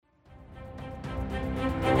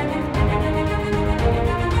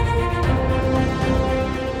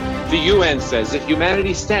The UN says that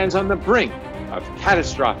humanity stands on the brink of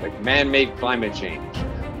catastrophic man-made climate change.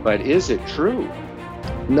 But is it true?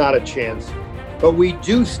 Not a chance. But we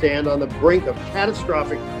do stand on the brink of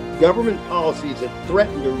catastrophic government policies that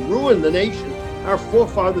threaten to ruin the nation our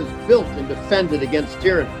forefathers built and defended against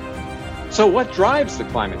tyranny. So what drives the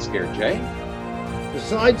climate scare, Jay?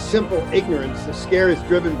 Besides simple ignorance, the scare is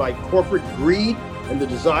driven by corporate greed and the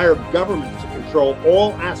desire of government to control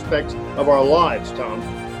all aspects of our lives, Tom.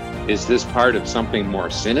 Is this part of something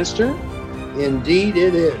more sinister? Indeed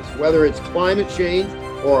it is. Whether it's climate change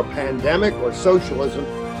or a pandemic or socialism,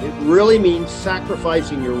 it really means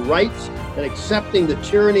sacrificing your rights and accepting the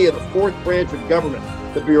tyranny of the fourth branch of government,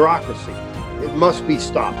 the bureaucracy. It must be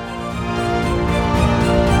stopped.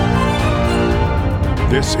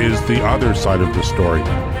 This is The Other Side of the Story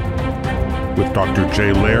with Dr.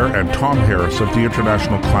 J. Lehr and Tom Harris of the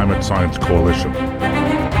International Climate Science Coalition.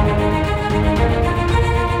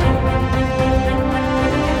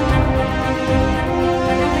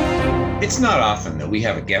 It's not often that we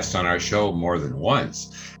have a guest on our show more than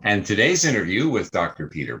once, and today's interview with Dr.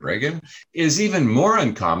 Peter Breggin is even more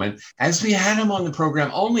uncommon as we had him on the program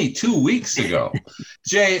only 2 weeks ago.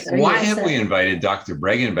 Jay, why have we invited Dr.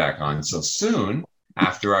 Breggin back on so soon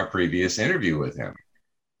after our previous interview with him?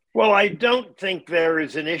 Well, I don't think there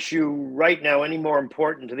is an issue right now any more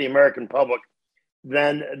important to the American public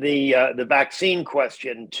than the vaccine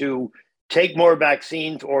question, to take more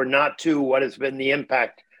vaccines or not to, what has been the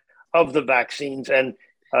impact of the vaccines. And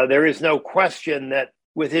there is no question that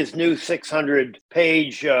with his new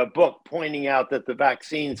 600-page book pointing out that the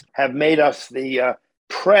vaccines have made us the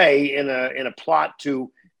prey in a plot to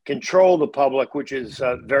control the public, which is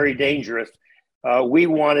very dangerous. We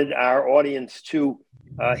wanted our audience to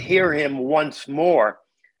hear him once more,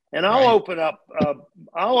 and I'll open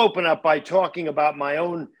up by talking about my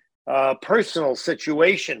own personal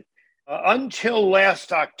situation. Until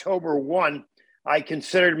last October 1, I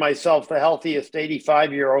considered myself the healthiest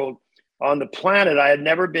 85-year-old on the planet. I had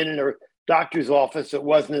never been in a doctor's office that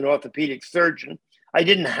wasn't an orthopedic surgeon. I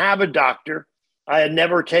didn't have a doctor. I had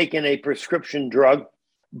never taken a prescription drug,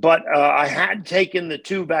 but I had taken the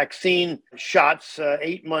 2 vaccine shots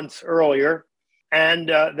 8 months earlier. And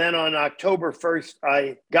then on October 1st,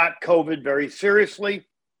 I got COVID very seriously.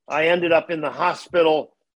 I ended up in the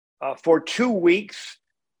hospital for 2 weeks.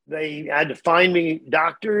 They had to find me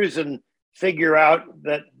doctors and figure out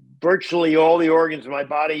that virtually all the organs of my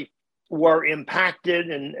body were impacted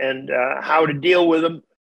and how to deal with them,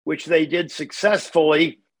 which they did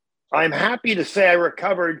successfully. I'm happy to say I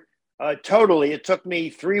recovered totally. It took me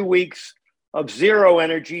 3 weeks of zero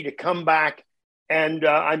energy to come back, and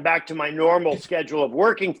I'm back to my normal schedule of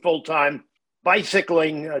working full-time,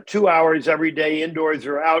 bicycling 2 hours every day, indoors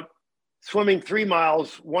or out, swimming 3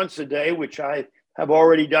 miles once a day, which I have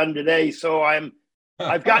already done today. So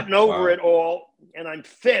I've gotten over it all, and I'm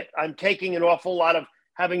fit. I'm taking an awful lot of,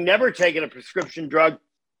 having never taken a prescription drug,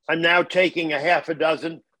 I'm now taking a half a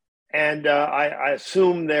dozen, and I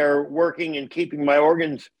assume they're working and keeping my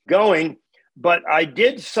organs going. But I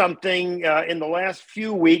did something in the last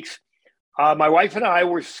few weeks. My wife and I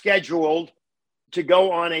were scheduled to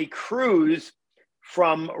go on a cruise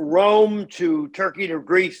from Rome to Turkey to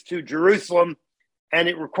Greece to Jerusalem, and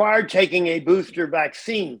it required taking a booster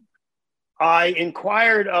vaccine. I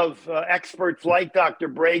inquired of experts like Dr.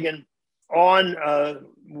 Breggin on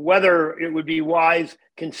whether it would be wise,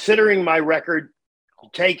 considering my record, to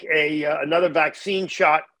take another vaccine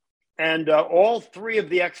shot. And all 3 of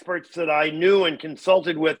the experts that I knew and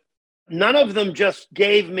consulted with, none of them just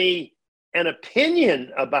gave me an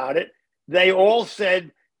opinion about it. They all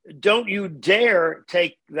said, don't you dare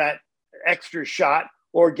take that extra shot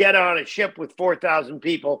or get on a ship with 4,000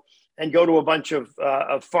 people and go to a bunch of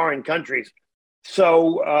foreign countries.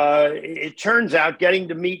 So it turns out getting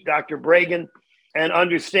to meet Dr. Breggin and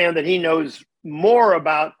understand that he knows more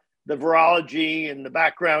about the virology and the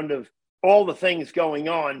background of all the things going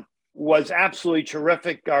on was absolutely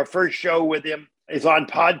terrific. Our first show with him is on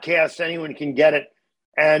podcast. Anyone can get it.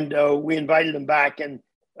 And we invited him back, and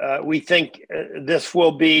we think this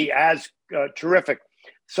will be as terrific.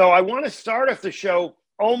 So I want to start off the show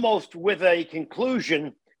almost with a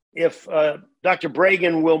conclusion, if Dr.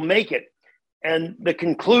 Breggin will make it. And the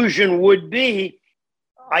conclusion would be,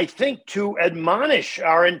 I think, to admonish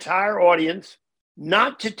our entire audience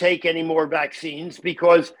not to take any more vaccines,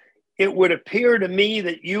 because it would appear to me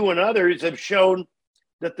that you and others have shown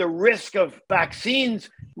that the risk of vaccines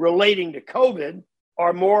relating to COVID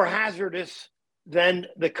are more hazardous than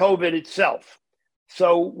the COVID itself.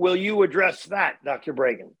 So will you address that, Dr.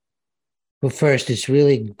 Breggin? Well, first, it's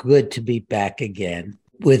really good to be back again.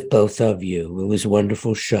 with both of you. It was a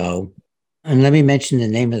wonderful show. And let me mention the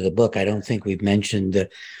name of the book. I don't think we've mentioned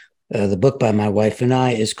the book by my wife and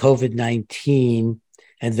I is COVID-19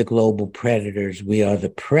 and the Global Predators. We Are the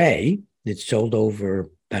Prey. It's sold over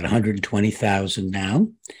about 120,000 now,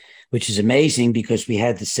 which is amazing because we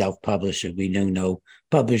had to self-publish it. We knew no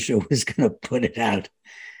publisher was going to put it out.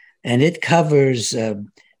 And it covers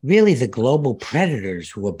really the global predators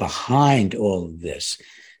who are behind all of this.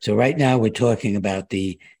 So right now we're talking about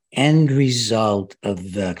the end result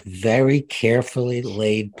of the very carefully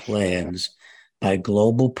laid plans by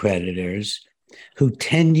global predators who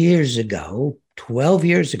 10 years ago, 12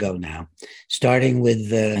 years ago now, starting with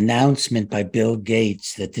the announcement by Bill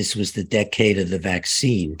Gates that this was the decade of the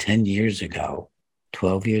vaccine 10 years ago,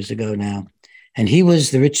 12 years ago now. And he was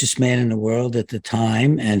the richest man in the world at the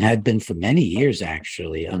time and had been for many years,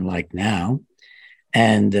 actually, unlike now.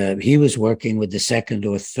 And he was working with the second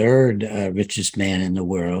or third richest man in the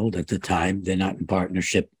world at the time. They're not in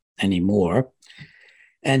partnership anymore.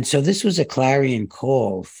 And so this was a clarion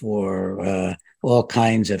call for all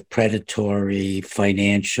kinds of predatory,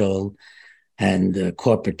 financial, and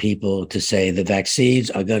corporate people to say the vaccines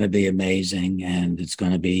are going to be amazing and it's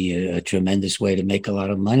going to be a tremendous way to make a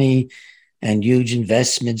lot of money. And huge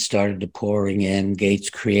investments started pouring in. Gates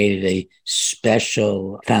created a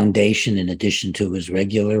special foundation in addition to his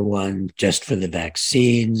regular one just for the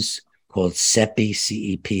vaccines called CEPI,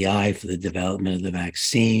 CEPI, for the development of the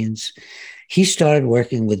vaccines. He started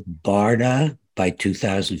working with BARDA by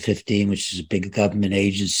 2015, which is a big government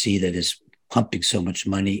agency that is pumping so much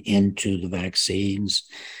money into the vaccines.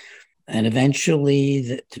 And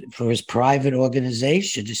eventually, for his private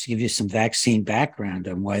organization, just to give you some vaccine background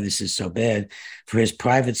on why this is so bad, for his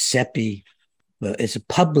private CEPI, well, it's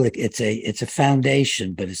a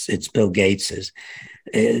foundation, but it's Bill Gates's.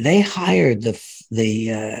 They hired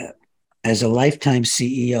as a lifetime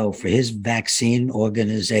CEO for his vaccine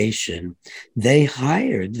organization, they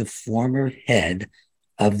hired the former head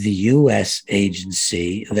of the U.S.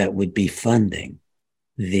 agency that would be funding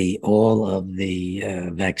all of the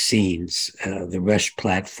vaccines, the rush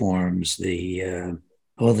platforms,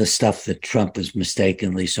 all the stuff that Trump was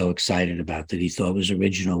mistakenly so excited about that he thought was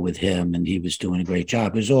original with him, and he was doing a great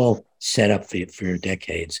job. It was all set up for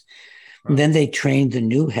decades. And then they trained the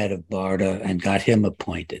new head of BARDA and got him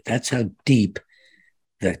appointed. That's how deep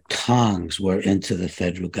the tongs were into the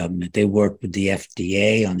federal government. They worked with the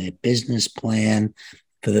FDA on their business plan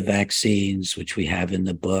for the vaccines, which we have in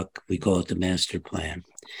the book. We call it the master plan.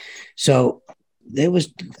 So there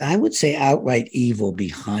was, I would say, outright evil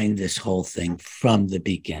behind this whole thing from the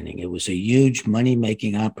beginning. It was a huge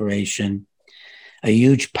money-making operation, a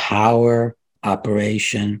huge power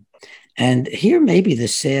operation. And here may be the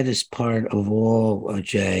saddest part of all,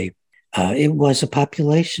 Jay. It was a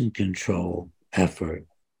population control effort.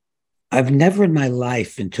 I've never in my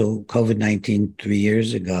life, until COVID-19 3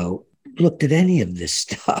 years ago, looked at any of this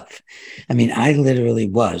stuff. I mean, I literally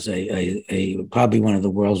was probably one of the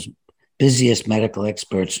world's busiest medical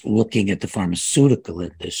experts looking at the pharmaceutical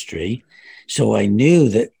industry. So I knew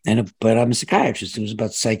that, but I'm a psychiatrist. It was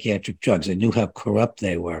about psychiatric drugs. I knew how corrupt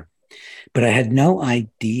they were. But I had no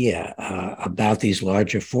idea about these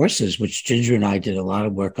larger forces, which Ginger and I did a lot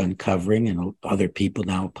of work uncovering, and other people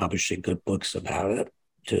now are publishing good books about it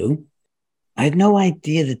too. I had no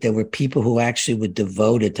idea that there were people who actually were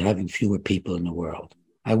devoted to having fewer people in the world.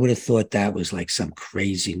 I would have thought that was like some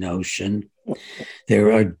crazy notion.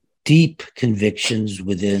 There are deep convictions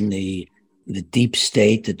within the deep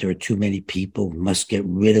state that there are too many people, we must get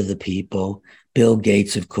rid of the people. Bill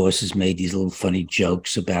Gates, of course, has made these little funny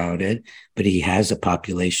jokes about it, but he has a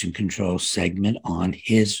population control segment on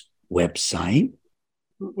his website.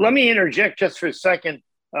 Let me interject just for a second.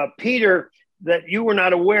 Peter, that you were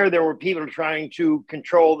not aware there were people trying to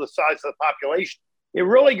control the size of the population. It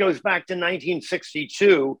really goes back to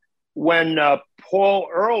 1962 when Paul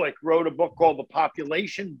Ehrlich wrote a book called The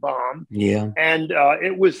Population Bomb. Yeah. And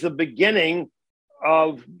it was the beginning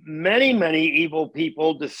of many, many evil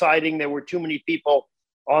people deciding there were too many people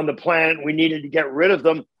on the planet. We needed to get rid of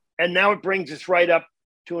them. And now it brings us right up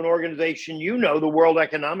to an organization, the World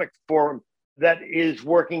Economic Forum, that is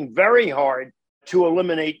working very hard to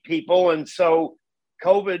eliminate people. And so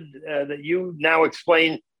COVID, that you now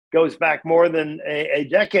explain, goes back more than a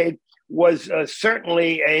decade, was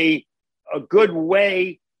certainly a good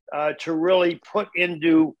way to really put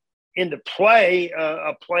into play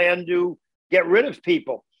a plan to get rid of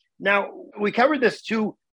people. Now, we covered this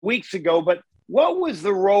 2 weeks ago, but what was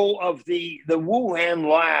the role of the Wuhan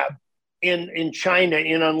lab in China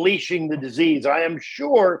in unleashing the disease? I am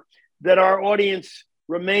sure that our audience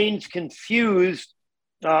remains confused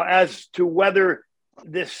as to whether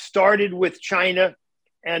this started with China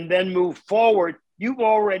and then moved forward. You've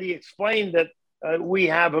already explained that we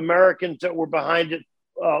have Americans that were behind it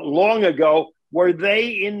long ago. Were they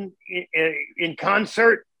in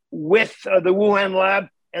concert with the Wuhan lab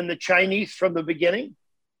and the Chinese from the beginning?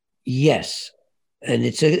 Yes. And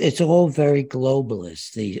it's all very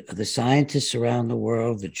globalist. The scientists around the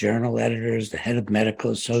world, the journal editors, the head of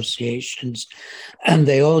medical associations, and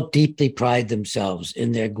they all deeply pride themselves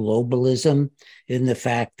in their globalism, in the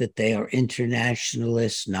fact that they are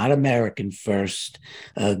internationalists, not American first,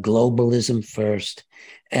 globalism first.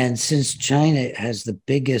 And since China has the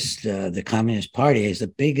biggest, the Communist Party has the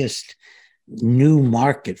biggest new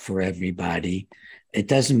market for everybody, it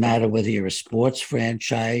doesn't matter whether you're a sports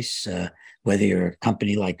franchise, whether you're a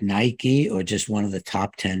company like Nike or just one of the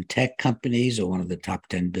top 10 tech companies or one of the top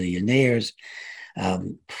 10 billionaires,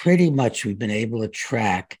 pretty much we've been able to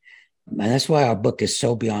track. And that's why our book is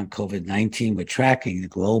so beyond COVID-19. We're tracking the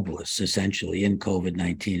globalists essentially in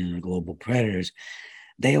COVID-19 and the global predators.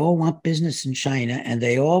 They all want business in China, and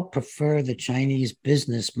they all prefer the Chinese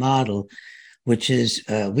business model, which is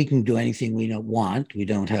we can do anything we don't want. We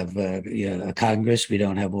don't have a Congress. We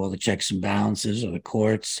don't have all the checks and balances or the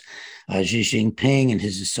courts. Xi Jinping and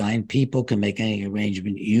his assigned people can make any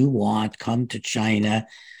arrangement you want. Come to China.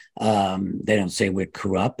 They don't say we're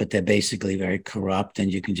corrupt, but they're basically very corrupt,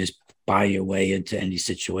 and you can just buy your way into any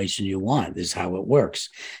situation you want. This is how it works.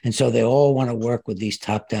 And so they all want to work with these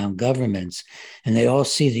top-down governments, and they all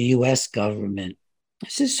see the U.S. government.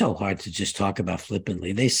 This is so hard to just talk about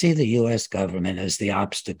flippantly. They see the U.S. government as the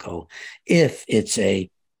obstacle. If it's a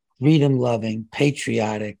freedom-loving,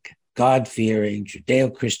 patriotic, God-fearing,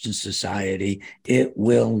 Judeo-Christian society, it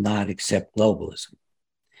will not accept globalism.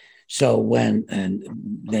 So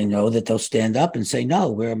and they know that they'll stand up and say, no,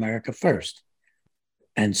 we're America first.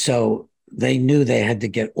 And so they knew they had to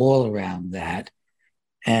get all around that.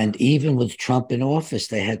 And even with Trump in office,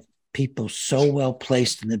 they had people so well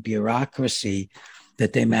placed in the bureaucracy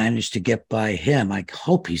that they managed to get by him. I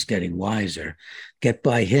hope he's getting wiser, get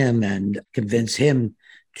by him and convince him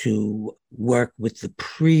to work with the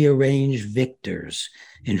prearranged victors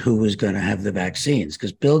in who was going to have the vaccines.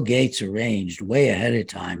 Because Bill Gates arranged way ahead of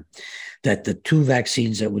time that the two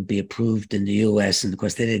vaccines that would be approved in the US, and of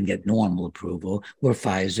course they didn't get normal approval, were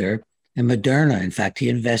Pfizer and Moderna. In fact, he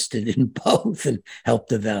invested in both and helped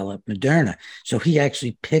develop Moderna. So he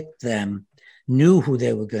actually picked them, knew who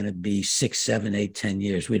they were going to be 6, 7, 8, 10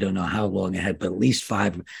 years. We don't know how long ahead, but at least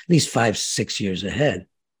 5, 6 years ahead.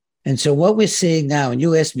 And so what we're seeing now, and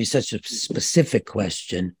you asked me such a specific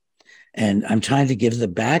question, and I'm trying to give the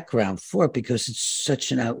background for it because it's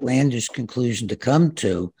such an outlandish conclusion to come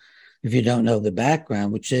to if you don't know the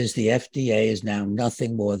background, which is the FDA is now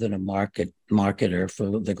nothing more than a marketer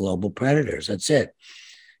for the global predators. That's it.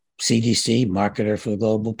 CDC, marketer for the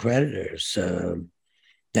global predators.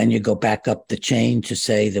 Then you go back up the chain to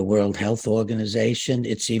say the World Health Organization.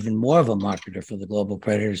 It's even more of a marketer for the global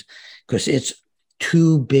predators because its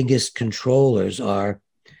two biggest controllers are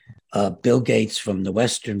Bill Gates from the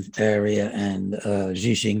Western area and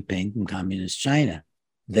Xi Jinping from Communist China.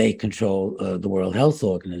 They control the World Health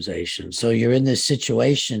Organization. So you're in this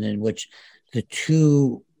situation in which the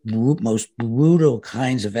two most brutal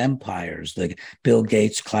kinds of empires, the Bill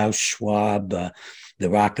Gates, Klaus Schwab, the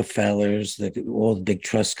Rockefellers, all the big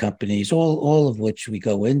trust companies, all of which we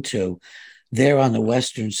go into, they're on the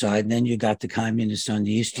Western side. And then you got the communists on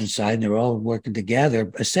the Eastern side, and they're all working together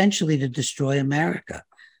essentially to destroy America.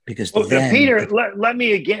 Because Peter, let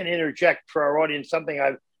me again interject for our audience something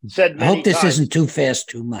I've said many I hope this times. isn't too fast,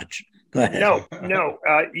 too much. Go ahead. No.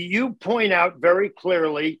 You point out very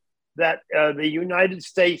clearly that the United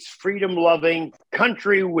States, freedom-loving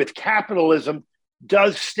country with capitalism,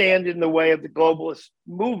 does stand in the way of the globalist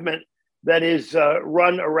movement that is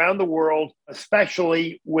run around the world,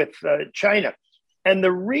 especially with China. And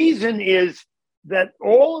the reason is that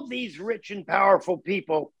all of these rich and powerful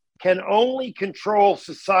people can only control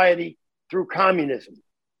society through communism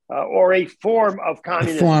or a form of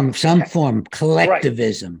communism. Some form,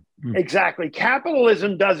 collectivism. Right. Exactly.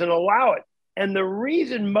 Capitalism doesn't allow it. And the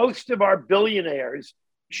reason most of our billionaires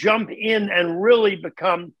jump in and really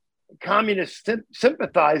become communist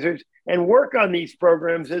sympathizers and work on these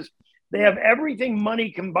programs is they have everything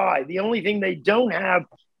money can buy. The only thing they don't have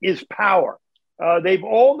is power. They've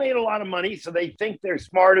all made a lot of money, so they think they're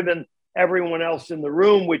smarter than everyone else in the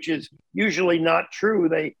room, which is usually not true.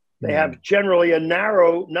 They have generally a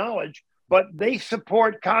narrow knowledge, but they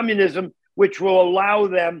support communism, which will allow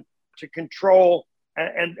them to control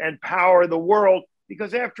and power the world.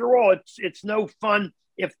 Because after all, it's no fun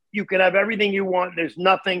if you can have everything you want. There's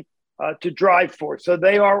nothing to drive for. So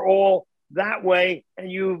they are all that way,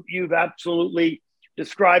 and you've absolutely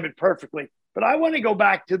described it perfectly. But I want to go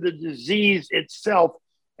back to the disease itself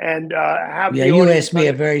and have the you asked me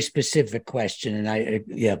a very specific question, and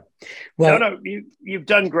well, no, you've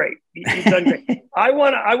done great. You've done great. I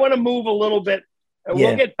want to move a little bit, and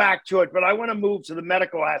we'll get back to it. But I want to move to the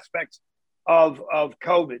medical aspects of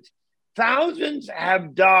COVID. Thousands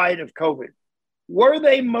have died of COVID. Were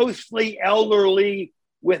they mostly elderly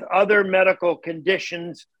with other medical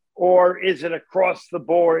conditions, or is it across the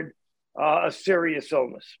board a serious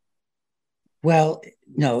illness? Well,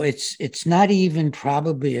 no, it's not even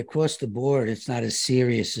probably across the board. It's not as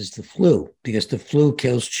serious as the flu, because the flu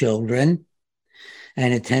kills children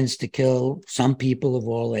and it tends to kill some people of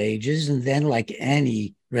all ages. And then, like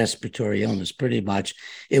any respiratory illness, pretty much,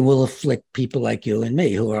 it will afflict people like you and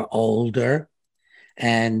me who are older.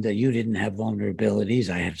 And you didn't have vulnerabilities.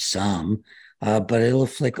 I have some, but it'll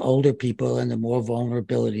afflict older people. And the more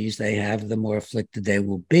vulnerabilities they have, the more afflicted they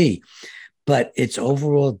will be. But its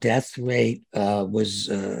overall death rate was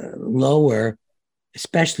lower,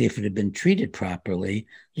 especially if it had been treated properly,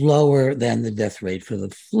 lower than the death rate for the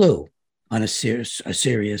flu, on a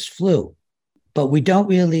serious flu. But we don't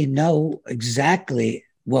really know exactly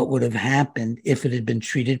what would have happened if it had been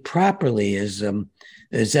treated properly. As Zev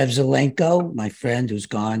Zelenko, my friend who's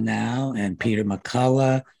gone now, and Peter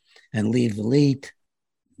McCullough and Lee Vliet,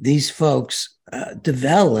 these folks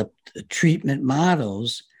developed treatment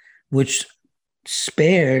models which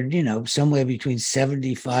spared, somewhere between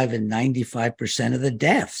 75 and 95% of the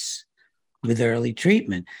deaths with early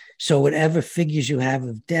treatment. So whatever figures you have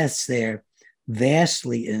of deaths, they're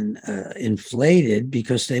vastly inflated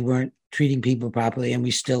because they weren't treating people properly, and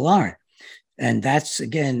we still aren't. And that's,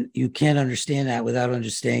 again, you can't understand that without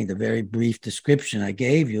understanding the very brief description I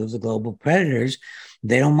gave you of the global predators.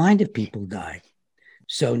 They don't mind if people die.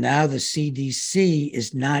 So now the CDC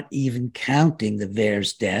is not even counting the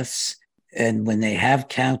VAERS deaths. And when they have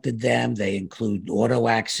counted them, they include auto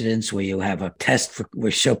accidents where you have a test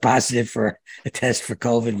we're so positive for a test for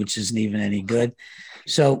COVID, which isn't even any good.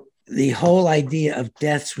 So the whole idea of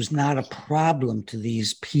deaths was not a problem to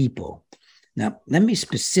these people. Now, let me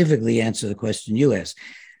specifically answer the question you asked,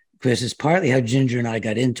 because it's partly how Ginger and I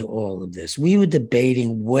got into all of this. We were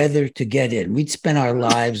debating whether to get in. We'd spent our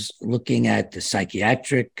lives looking at the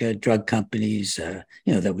psychiatric drug companies,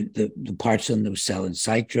 the parts of them that were selling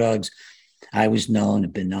psych drugs. I was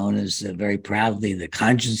have been known as very proudly the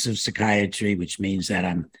conscience of psychiatry, which means that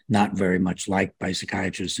I'm not very much liked by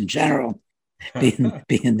psychiatrists in general,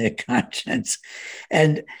 being their conscience.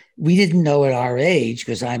 And we didn't know at our age,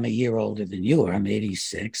 because I'm a year older than you are, I'm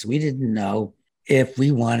 86, we didn't know if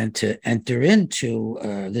we wanted to enter into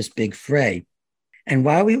this big fray. And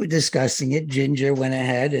while we were discussing it, Ginger went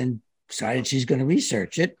ahead and decided she's going to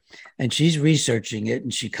research it. And she's researching it,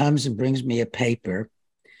 and she comes and brings me a paper.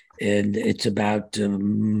 And it's about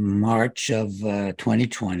March of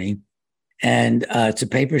 2020. And it's a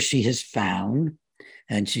paper she has found.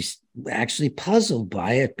 And she's actually puzzled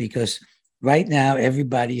by it, because right now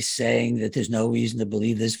everybody's saying that there's no reason to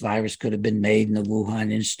believe this virus could have been made in the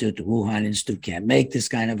Wuhan Institute. The Wuhan Institute can't make this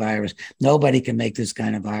kind of virus. Nobody can make this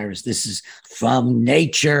kind of virus. This is from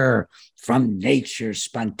nature,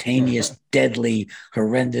 spontaneous, deadly,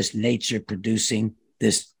 horrendous nature producing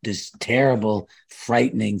this terrible,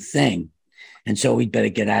 frightening thing. And so we'd better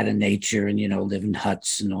get out of nature and, live in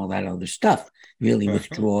huts and all that other stuff, really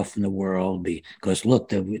withdraw from the world because, look,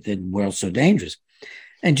 the world's so dangerous.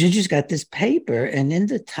 And Ginger's got this paper, and in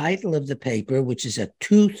the title of the paper, which is a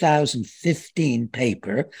 2015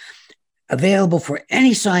 paper, available for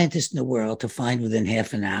any scientist in the world to find within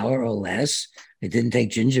half an hour or less. It didn't take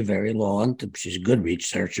Ginger very long. She's a good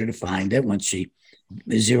researcher to find it once she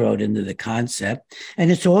zeroed into the concept.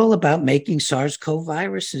 And it's all about making SARS-CoV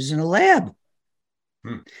viruses in a lab.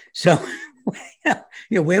 So,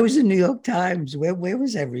 where was the New York Times? Where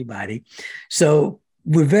was everybody? So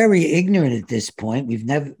we're very ignorant at this point.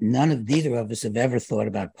 Neither of us have ever thought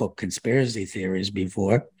about, quote, conspiracy theories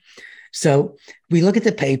before. So we look at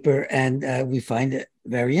the paper and we find it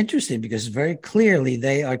very interesting, because very clearly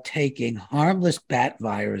they are taking harmless bat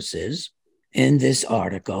viruses in this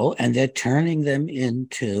article, and they're turning them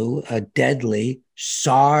into a deadly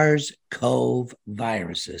SARS-CoV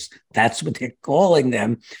viruses. That's what they're calling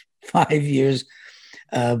them 5 years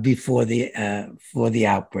before the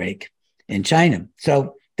outbreak in China.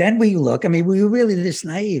 So then we look, we were really this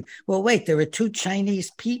naive. Well, wait, there are two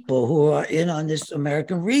Chinese people who are in on this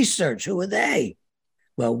American research. Who are they?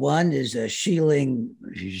 Well, one is Zhilings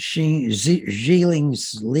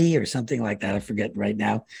Lee or something like that. I forget right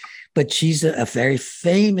now. But she's a very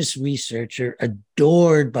famous researcher,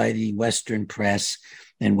 adored by the Western press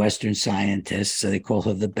and Western scientists. So they call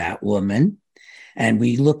her the Batwoman. And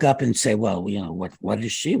we look up and say, well, what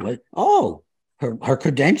is she? Her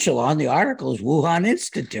credential on the article is Wuhan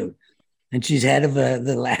Institute. And she's head of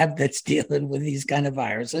the lab that's dealing with these kind of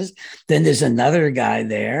viruses. Then there's another guy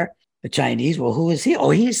there, the Chinese. Well, who is he?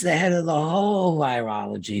 Oh, he's the head of the whole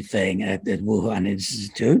virology thing at Wuhan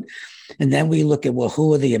Institute. And then we look at, well,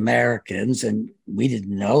 who are the Americans? And we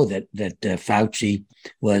didn't know that Fauci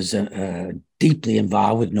was deeply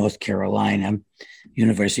involved with North Carolina,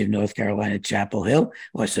 University of North Carolina, Chapel Hill.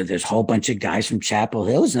 Well, so there's a whole bunch of guys from Chapel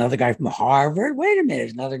Hill. There's another guy from Harvard. Wait a minute.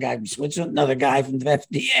 There's another guy from Switzerland, another guy from the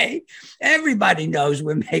FDA. Everybody knows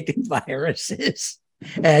we're making viruses.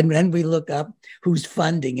 And then we look up who's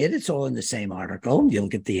funding it. It's all in the same article. You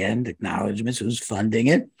look at the end, acknowledgments, who's funding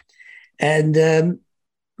it. And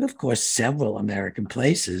of course, several American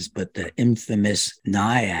places, but the infamous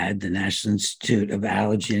NIAID, the National Institute of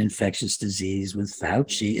Allergy and Infectious Disease with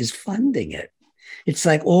Fauci, is funding it. It's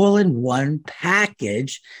like all in one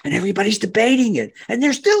package, and everybody's debating it, and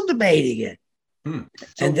they're still debating it. So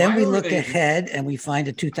and then we look ahead and we find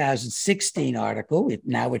a 2016 article.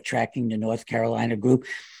 Now we're tracking the North Carolina group,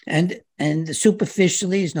 and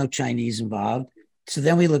superficially, there's no Chinese involved. So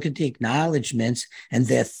then we look at the acknowledgments, and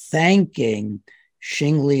they're thanking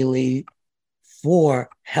Xing Li for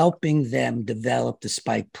helping them develop the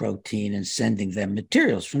spike protein and sending them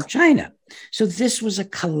materials from China. So this was a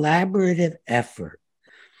collaborative effort.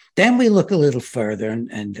 Then we look a little further,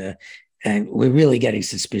 and we're really getting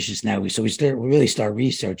suspicious now. So we really start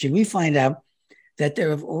researching. We find out that there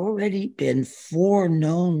have already been 4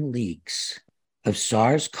 known leaks of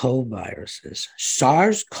SARS-CoV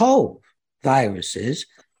viruses,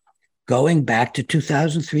 going back to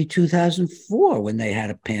 2003, 2004, when they had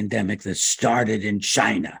a pandemic that started in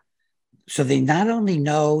China. So they not only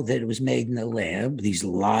know that it was made in the lab, these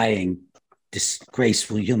lying,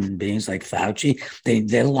 disgraceful human beings like Fauci,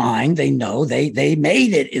 they're lying. They know they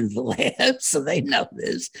made it in the lab, so they know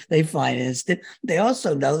this. They financed it. They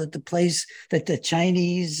also know that the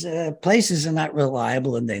Chinese places are not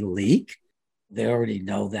reliable and they leak. They already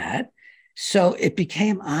know that. So it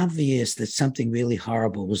became obvious that something really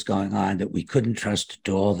horrible was going on, that we couldn't trust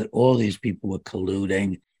at all, that all these people were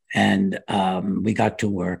colluding. And we got to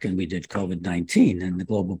work and we did COVID-19 and the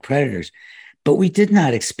global predators. But we did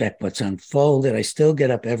not expect what's unfolded. I still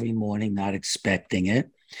get up every morning not expecting it.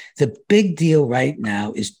 The big deal right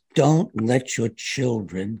now is don't let your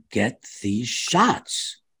children get these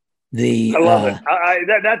shots. I love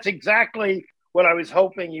it. That's exactly what I was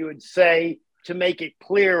hoping you would say, to make it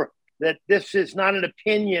clear that this is not an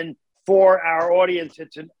opinion for our audience.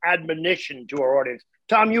 It's an admonition to our audience.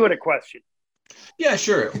 Tom, you had a question. Yeah,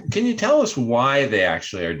 sure. Can you tell us why they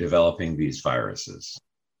actually are developing these viruses?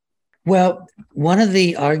 Well, one of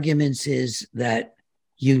the arguments is that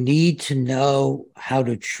you need to know how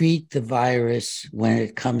to treat the virus when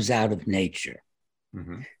it comes out of nature.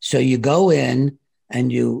 Mm-hmm. So you go in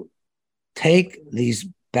and you take these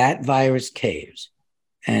bat virus caves,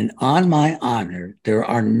 and on my honor, there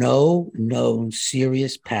are no known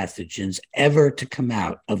serious pathogens ever to come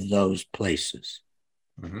out of those places.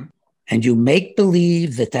 Mm-hmm. And you make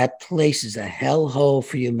believe that place is a hellhole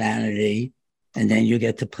for humanity, and then you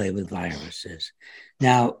get to play with viruses.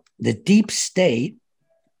 Now, the deep state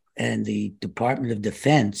and the Department of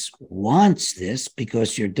Defense wants this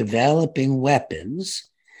because you're developing weapons,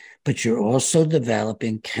 but you're also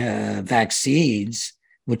developing vaccines,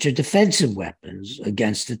 which are defensive weapons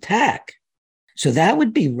against attack. So that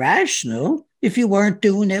would be rational if you weren't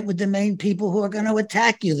doing it with the main people who are going to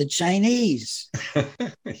attack you, the Chinese.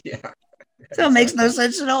 Yeah. So it makes no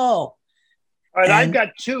sense at all. All right, I've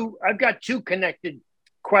got two connected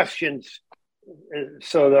questions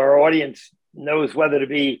so that our audience knows whether to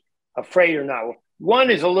be afraid or not. One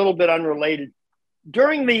is a little bit unrelated.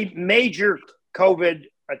 During the major COVID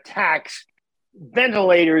attacks,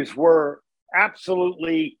 ventilators were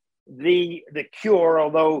absolutely the cure,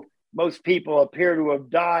 although most people appear to have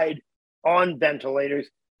died on ventilators.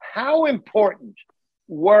 How important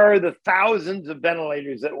were the thousands of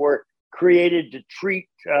ventilators that were created to treat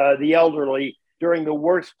the elderly during the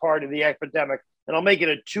worst part of the epidemic? And I'll make it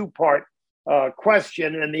a 2-part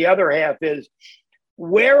question. And the other half is,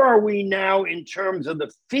 where are we now in terms of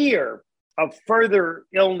the fear of further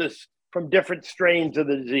illness from different strains of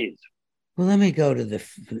the disease? Well, let me go to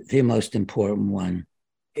the most important one.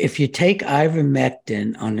 If you take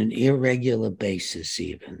ivermectin on an irregular basis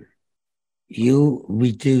even, you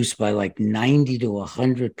reduce by like 90 to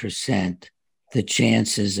 100% the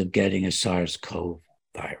chances of getting a SARS-CoV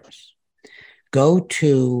virus. Go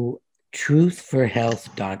to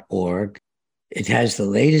truthforhealth.org. It has the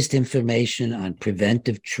latest information on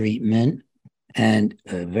preventive treatment, and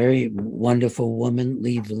a very wonderful woman,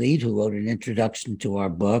 Lee Vliet, who wrote an introduction to our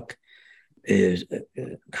book, is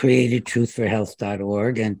created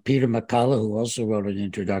truthforhealth.org. And Peter McCullough, who also wrote an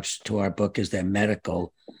introduction to our book, is their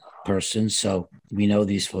medical person. So we know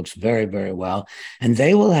these folks very, very well. And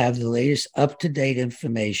they will have the latest up-to-date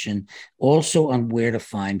information also on where to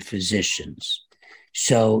find physicians.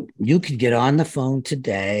 So you can get on the phone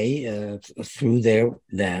today through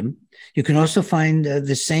them. You can also find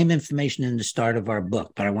the same information in the start of our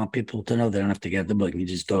book, but I want people to know they don't have to get the book. You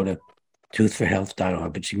just go to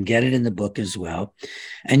truthforhealth.org, but you can get it in the book as well.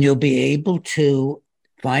 And you'll be able to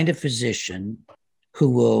find a physician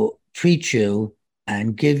who will treat you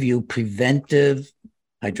and give you preventive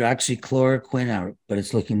hydroxychloroquine, but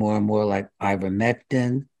it's looking more and more like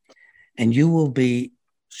ivermectin. And you will be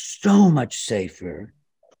so much safer.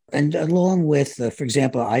 And along with, for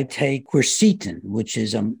example, I take quercetin, which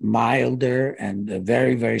is a milder and a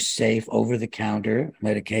very, very safe over-the-counter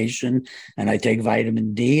medication. And I take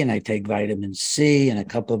vitamin D and I take vitamin C and a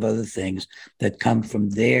couple of other things that come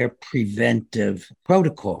from their preventive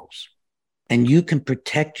protocols. And you can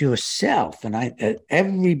protect yourself. And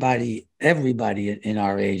everybody in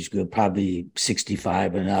our age group, probably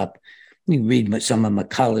 65 and up, you read some of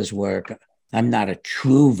McCullough's work. I'm not a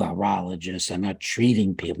true virologist. I'm not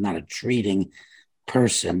treating people, I'm not a treating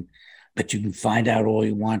person, but you can find out all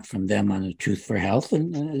you want from them on the Truth for Health.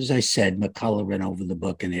 And as I said, McCullough ran over the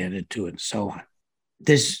book and added to it and so on.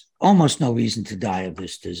 There's almost no reason to die of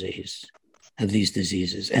this disease, of these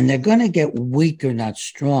diseases. And they're going to get weaker, not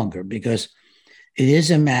stronger, because it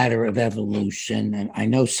is a matter of evolution. And I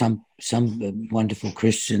know some wonderful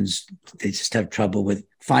Christians, they just have trouble with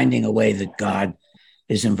finding a way that God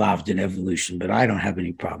is involved in evolution, but I don't have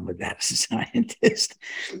any problem with that as a scientist.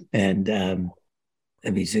 And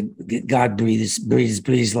God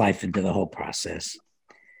breathes life into the whole process.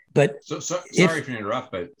 But sorry to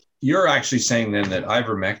interrupt, but you're actually saying then that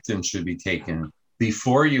ivermectin should be taken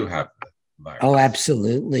before you have the virus. Oh,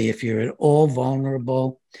 absolutely. If you're at all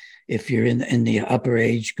vulnerable, if you're in the upper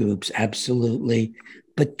age groups, absolutely.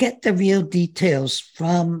 But get the real details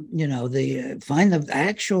from, find the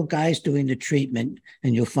actual guys doing the treatment,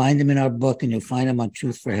 and you'll find them in our book, and you'll find them on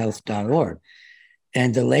truthforhealth.org.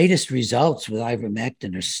 And the latest results with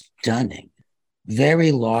ivermectin are stunning.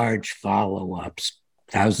 Very large follow-ups,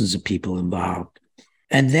 thousands of people involved.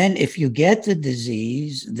 And then if you get the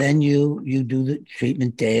disease, then you do the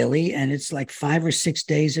treatment daily, and it's like 5 or 6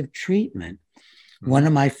 days of treatment. Mm-hmm. One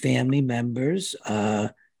of my family members,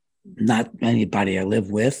 not anybody I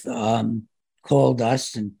live with, called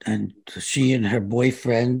us, and she and her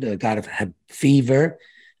boyfriend got a fever,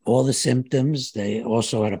 all the symptoms. They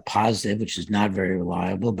also had a positive, which is not very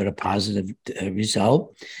reliable, but a positive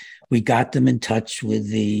result. We got them in touch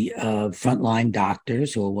with the frontline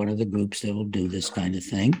doctors, who are one of the groups that will do this kind of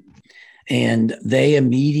thing. And they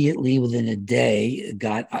immediately, within a day,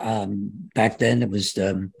 got, back then it was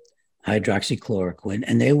hydroxychloroquine,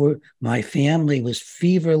 and my family was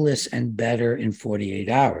feverless and better in 48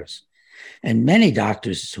 hours. And many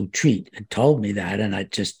doctors who treat had told me that, and I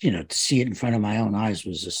just, to see it in front of my own eyes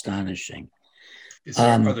was astonishing.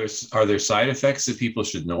 Are there side effects that people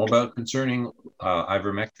should know about concerning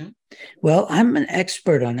ivermectin? Well, I'm an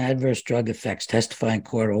expert on adverse drug effects, testify in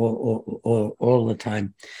court all the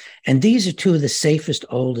time. And these are two of the safest,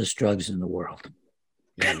 oldest drugs in the world.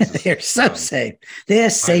 Yeah, they're so safe. They're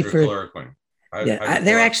safer.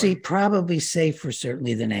 They're actually probably safer,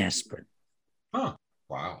 certainly, than aspirin. Huh.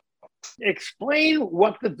 Wow. Explain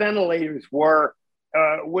what the ventilators were.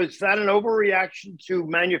 Was that an overreaction to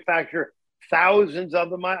manufacture thousands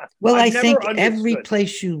of them? Well, I think every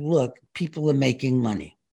place you look, people are making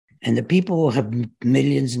money. And the people who have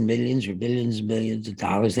millions and millions or billions and billions of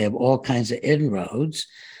dollars, they have all kinds of inroads.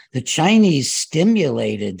 The Chinese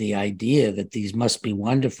stimulated the idea that these must be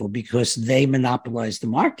wonderful because they monopolized the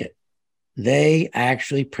market. They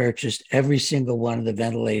actually purchased every single one of the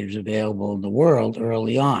ventilators available in the world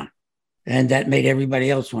early on. And that made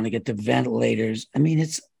everybody else want to get the ventilators.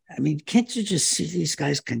 Can't you just see these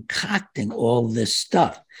guys concocting all this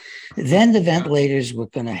stuff? Then the ventilators were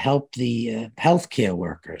going to help the healthcare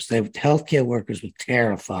workers. The healthcare workers were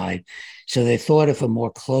terrified. So they thought if a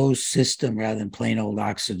more closed system rather than plain old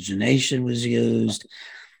oxygenation was used,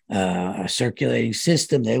 a circulating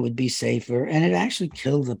system, they would be safer. And it actually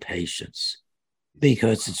killed the patients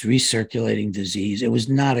because it's recirculating disease. It was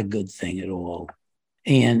not a good thing at all.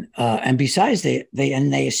 And besides, they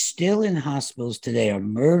are still in hospitals today, are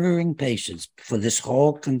murdering patients for this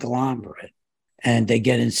whole conglomerate. And they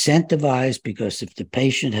get incentivized because if the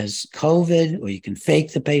patient has COVID, or you can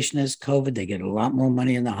fake the patient has COVID, they get a lot more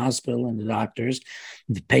money in the hospital and the doctors.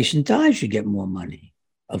 If the patient dies, you get more money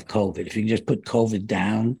of COVID. If you just put COVID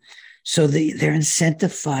down. So they're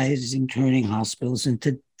incentivizing turning hospitals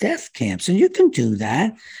into death camps. And you can do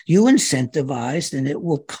that. You incentivize and it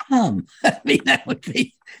will come. I mean, that would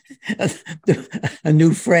be a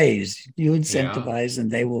new phrase. You incentivize and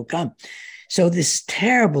they will come. So this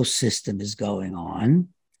terrible system is going on,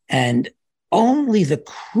 and only the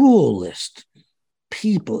cruelest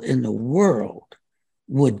people in the world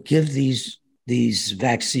would give these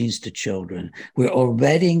vaccines to children. We're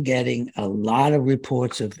already getting a lot of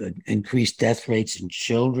reports of increased death rates in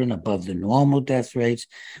children above the normal death rates.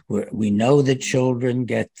 We know that children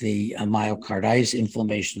get the myocarditis,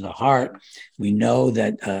 inflammation of the heart. We know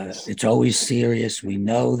that it's always serious. We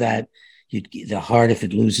know that the heart, if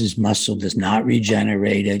it loses muscle, does not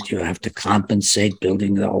regenerate it. You have to compensate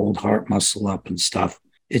building the old heart muscle up and stuff.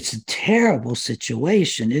 It's a terrible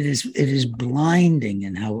situation. It is blinding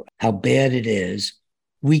in how bad it is.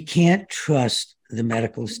 We can't trust the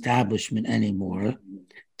medical establishment anymore.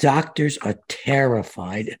 Doctors are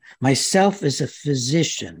terrified. Myself as a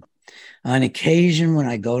physician, on occasion when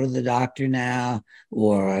I go to the doctor now,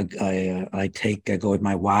 or I go with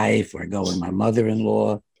my wife, or I go with my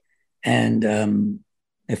mother-in-law, and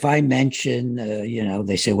if I mention,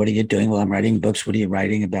 they say, "What are you doing?" Well, I'm writing books. What are you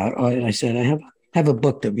writing about? Oh, and I said, I have a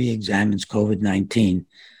book that re-examines COVID-19.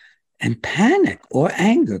 And panic or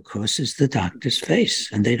anger crosses the doctor's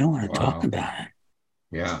face, and they don't want to talk about it.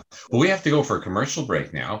 Yeah. Well, we have to go for a commercial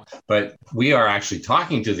break now, but we are actually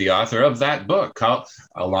talking to the author of that book,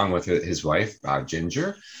 along with his wife,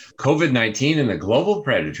 Ginger. COVID-19 and the Global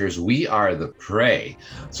Predators, We Are the Prey.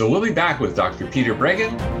 So we'll be back with Dr. Peter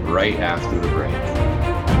Breggin right after the break.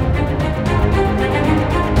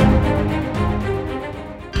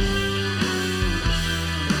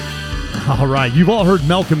 All right, you've all heard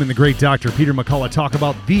Malcolm and the great Dr. Peter McCullough talk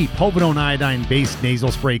about the povidone iodine-based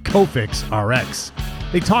nasal spray Cofix RX.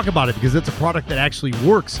 They talk about it because it's a product that actually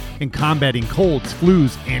works in combating colds,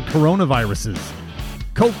 flus, and coronaviruses.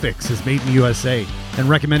 Cofix is made in the USA and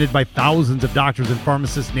recommended by thousands of doctors and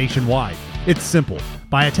pharmacists nationwide. It's simple.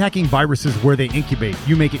 By attacking viruses where they incubate,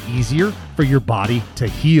 you make it easier for your body to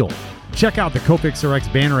heal. Check out the Cofix RX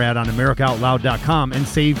banner ad on AmericaOutloud.com and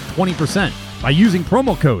save 20% by using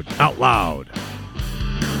promo code OUTLOUD.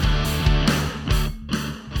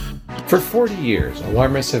 For 40 years,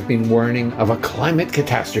 alarmists have been warning of a climate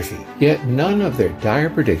catastrophe, yet none of their dire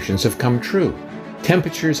predictions have come true.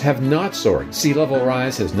 Temperatures have not soared, sea level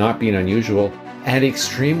rise has not been unusual, and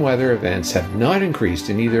extreme weather events have not increased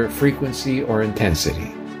in either frequency or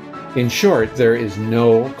intensity. In short, there is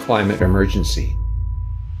no climate emergency.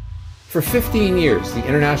 For 15 years, the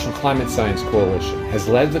International Climate Science Coalition has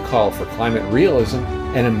led the call for climate realism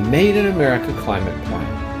and a Made in America climate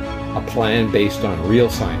plan. A plan based on real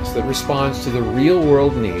science that responds to the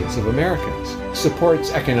real-world needs of Americans,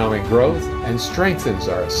 supports economic growth, and strengthens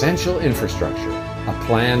our essential infrastructure. A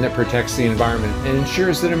plan that protects the environment and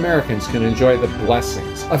ensures that Americans can enjoy the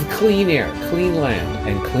blessings of clean air, clean land,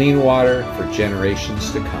 and clean water for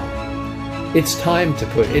generations to come. It's time to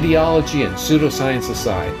put ideology and pseudoscience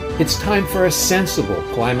aside. It's time for a sensible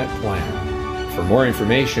climate plan. For more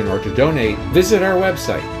information or to donate, visit our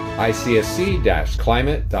website,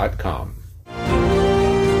 icsc-climate.com.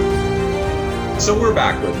 So we're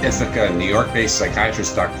back with Ithaca, New York-based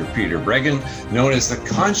psychiatrist Dr. Peter Breggin, known as the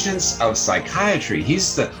Conscience of Psychiatry.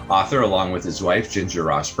 He's the author, along with his wife, Ginger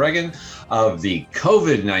Ross Breggin, of the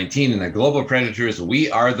COVID-19 and the Global Predators, We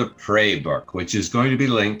Are the Prey book, which is going to be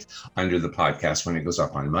linked under the podcast when it goes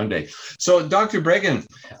up on Monday. So, Dr. Breggin,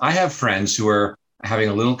 I have friends who are having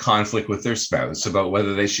a little conflict with their spouse about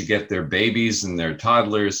whether they should get their babies and their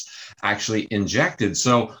toddlers actually injected.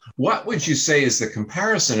 So what would you say is the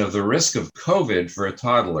comparison of the risk of COVID for a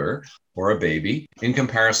toddler or a baby in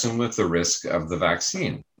comparison with the risk of the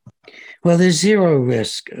vaccine? Well, there's zero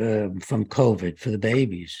risk from COVID for the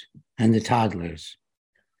babies and the toddlers.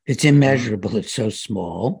 It's immeasurable. It's so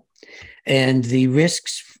small. And the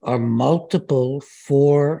risks are multiple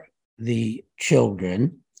for the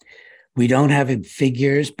children. We don't have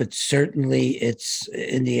figures, but certainly it's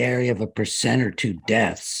in the area of 1% or 2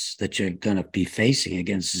 deaths that you're going to be facing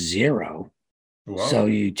against zero. Wow. So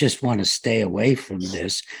you just want to stay away from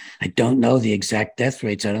this. I don't know the exact death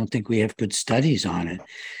rates. I don't think we have good studies on it,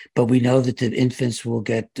 but we know that the infants will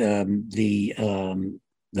get the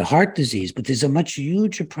the heart disease, but there's a much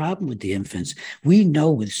huger problem with the infants. We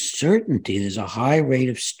know with certainty there's a high rate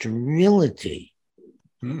of sterility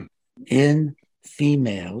in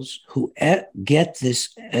females who get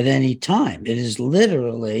this at any time. It is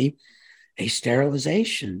literally a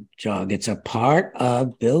sterilization drug. It's a part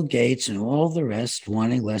of Bill Gates and all the rest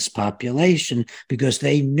wanting less population because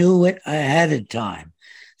they knew it ahead of time.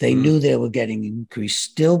 They knew they were getting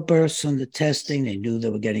increased stillbirths on the testing. They knew they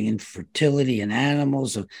were getting infertility in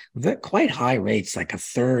animals of quite high rates, like a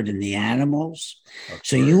third in the animals.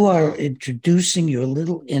 So you are introducing your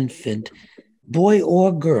little infant, boy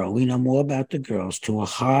or girl, we know more about the girls, to a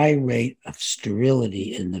high rate of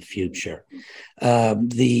sterility in the future.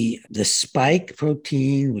 The spike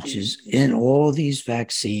protein, which is in all these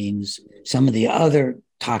vaccines, some of the other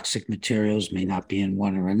toxic materials may not be in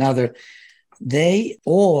one or another. They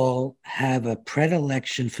all have a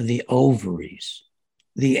predilection for the ovaries.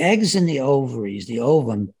 The eggs in the ovaries, the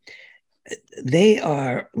ovum, they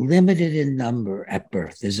are limited in number at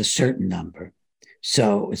birth. There's a certain number.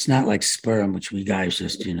 So it's not like sperm, which we guys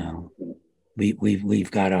just,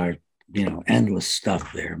 we've got our, endless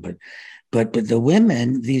stuff there. But the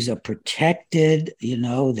women, these are protected,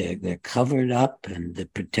 they're covered up and they're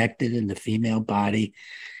protected in the female body.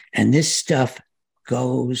 And this stuff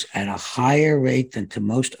goes at a higher rate than to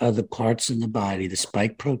most other parts in the body, the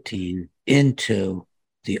spike protein, into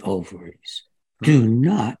the ovaries. Do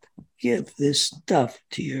not give this stuff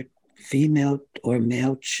to your female or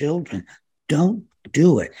male children. Don't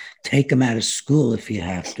do it. Take them out of school if you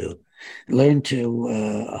have to. Learn to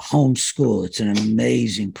homeschool. It's an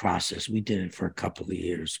amazing process. We did it for a couple of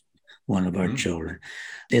years, one of our children.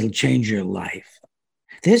 It'll change your life.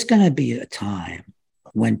 There's going to be a time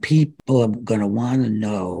when people are going to want to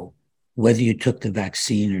know whether you took the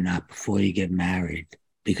vaccine or not before you get married,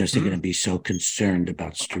 because they're going to be so concerned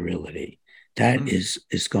about sterility. That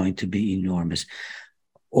is going to be enormous.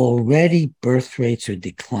 Already birth rates are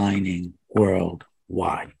declining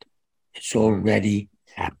worldwide. It's already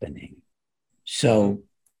happening. So,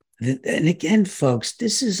 and again, folks,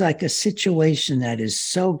 this is like a situation that is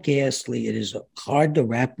so ghastly. It is hard to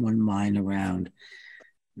wrap one mind around,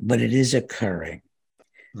 but it is occurring.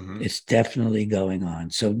 It's definitely going on.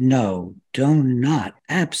 So no,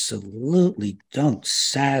 absolutely don't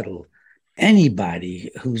saddle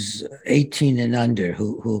anybody who's 18 and under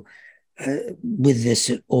who with this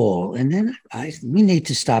at all. And then we need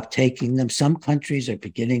to stop taking them. Some countries are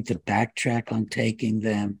beginning to backtrack on taking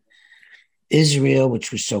them. Israel,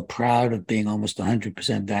 which was so proud of being almost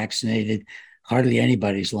 100% vaccinated, hardly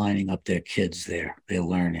anybody's lining up their kids there. They're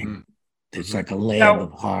learning. It's like a lab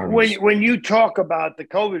of horrors. When you talk about the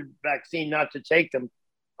COVID vaccine, not to take them,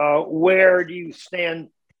 where do you stand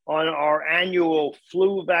on our annual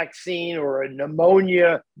flu vaccine or a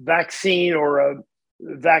pneumonia vaccine or a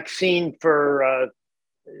vaccine for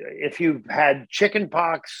if you've had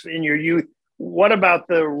chickenpox in your youth? What about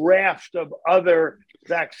the raft of other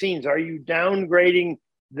vaccines? Are you downgrading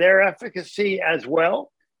their efficacy as well?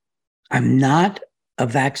 I'm not a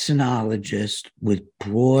vaccinologist with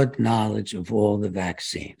broad knowledge of all the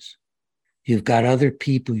vaccines. You've got other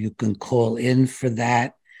people you can call in for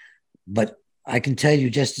that. But I can tell you,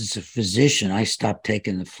 just as a physician, I stopped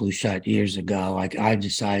taking the flu shot years ago. I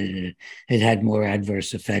decided it had more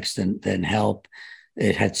adverse effects than help.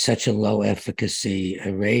 It had such a low efficacy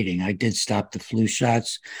rating. I did stop the flu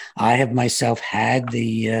shots. I have myself had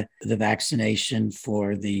the vaccination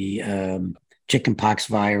for the chickenpox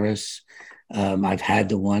virus. I've had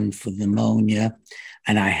the one for pneumonia,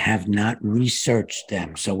 and I have not researched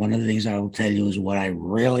them. So one of the things I will tell you is what I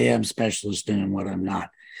really am specialist in and what I'm not.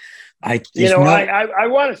 I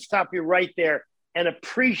want to stop you right there and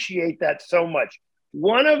appreciate that so much.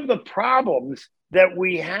 One of the problems that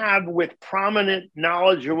we have with prominent,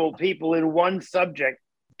 knowledgeable people in one subject,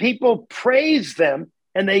 people praise them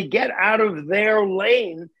and they get out of their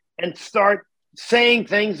lane and start saying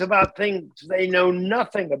things about things they know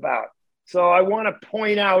nothing about. So I want to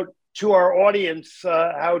point out to our audience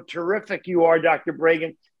how terrific you are, Dr.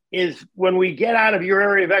 Breggin, is when we get out of your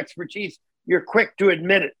area of expertise, you're quick to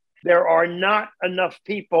admit it. There are not enough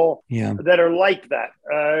people that are like that.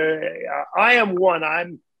 I am one.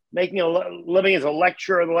 I'm making a living as a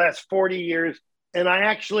lecturer the last 40 years, and I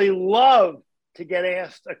actually love to get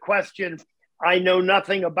asked a question I know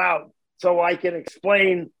nothing about so I can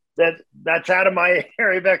explain that that's out of my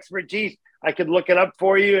area of expertise. I could look it up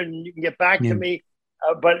for you and you can get back to me.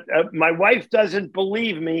 But my wife doesn't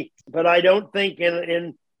believe me, but I don't think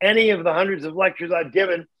in any of the hundreds of lectures I've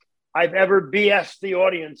given, I've ever BS'd the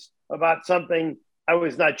audience about something I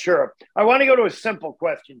was not sure of. I want to go to a simple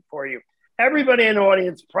question for you. Everybody in the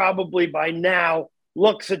audience probably by now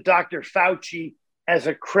looks at Dr. Fauci as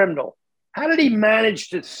a criminal. How did he manage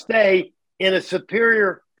to stay in a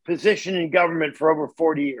superior position in government for over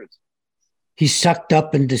 40 years? He sucked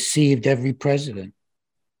up and deceived every president.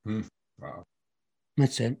 Wow.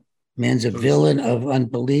 That's it. Man's a villain of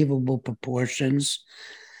unbelievable proportions.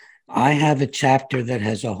 I have a chapter that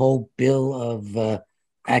has a whole bill of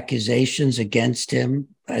accusations against him,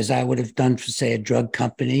 as I would have done for, say, a drug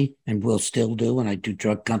company, and will still do when I do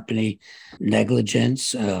drug company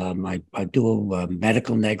negligence. I do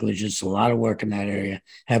medical negligence, a lot of work in that area,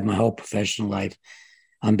 have my whole professional life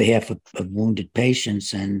on behalf of wounded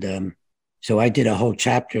patients. And so I did a whole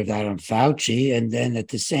chapter of that on Fauci. And then at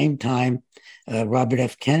the same time, Robert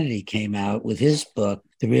F. Kennedy came out with his book,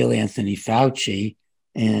 The Real Anthony Fauci.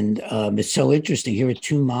 And it's so interesting. Here are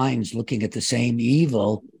two minds looking at the same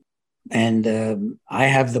evil. And I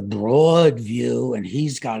have the broad view, and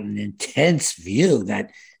he's got an intense view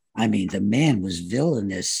that, I mean, the man was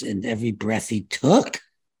villainous in every breath he took.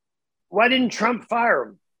 Why didn't Trump fire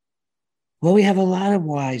him? Well, we have a lot of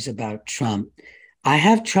whys about Trump. I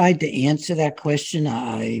have tried to answer that question.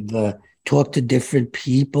 I've talked to different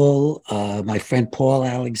people. My friend Paul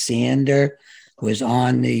Alexander was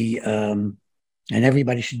on the, and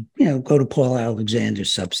everybody should, go to Paul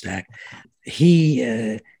Alexander's Substack.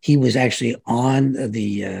 He was actually on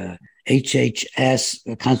the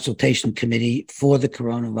HHS consultation committee for the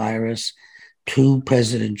coronavirus to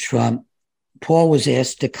President Trump. Paul was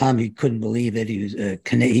asked to come. He couldn't believe it.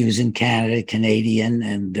 He was in Canada, Canadian,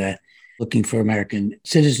 and looking for American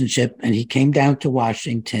citizenship. And he came down to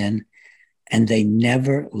Washington, and they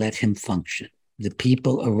never let him function. The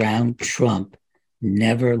people around Trump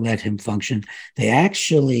never let him function. They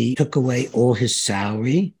actually took away all his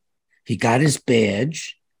salary. He got his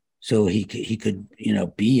badge so he could,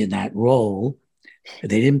 be in that role.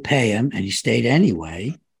 But they didn't pay him, and he stayed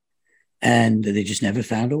anyway. And they just never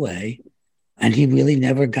found a way. And he really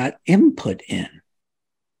never got input in.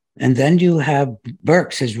 And then you have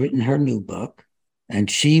Birx has written her new book,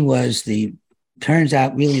 and she was turns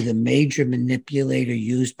out really the major manipulator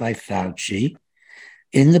used by Fauci.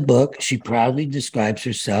 In the book, she proudly describes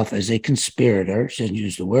herself as a conspirator. She doesn't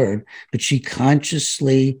use the word, but she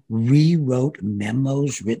consciously rewrote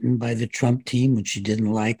memos written by the Trump team when she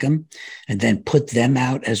didn't like them, and then put them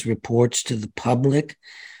out as reports to the public,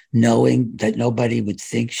 knowing that nobody would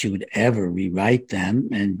think she would ever rewrite them.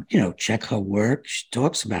 And, check her work. She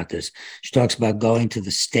talks about this. She talks about going to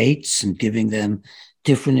the states and giving them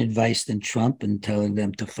different advice than Trump and telling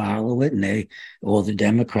them to follow it. And all the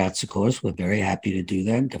Democrats, of course, were very happy to do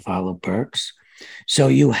that and to follow Birx. So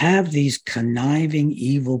you have these conniving,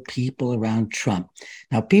 evil people around Trump.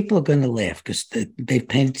 Now, people are going to laugh because they've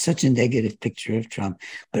painted such a negative picture of Trump.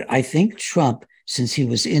 But I think Trump, since he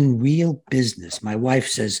was in real business, my wife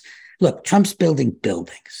says, look, Trump's building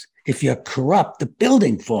buildings. If you're corrupt, the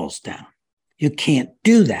building falls down. You can't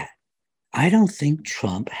do that. I don't think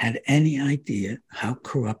Trump had any idea how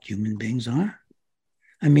corrupt human beings are.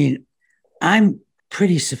 I mean, I'm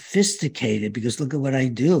pretty sophisticated because look at what I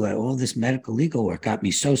do. All this medical legal work got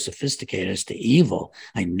me so sophisticated as to evil.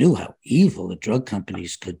 I knew how evil the drug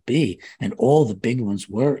companies could be, and all the big ones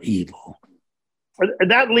were evil.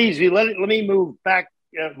 That leaves me, let me move back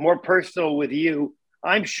more personal with you.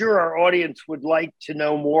 I'm sure our audience would like to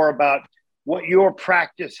know more about what your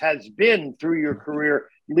practice has been through your career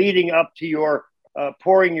leading up to your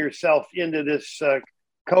pouring yourself into this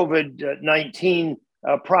COVID-19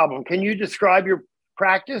 problem. Can you describe your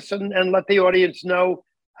practice and let the audience know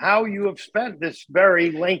how you have spent this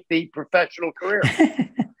very lengthy professional career?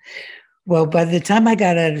 Well, by the time I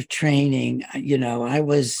got out of training, I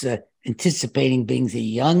was anticipating being the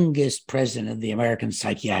youngest president of the American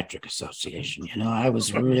Psychiatric Association.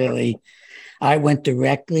 I went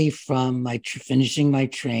directly from finishing my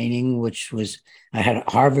training, which was, I had a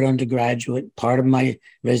Harvard undergraduate, part of my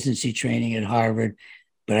residency training at Harvard,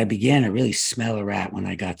 but I began to really smell a rat when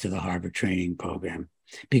I got to the Harvard training program,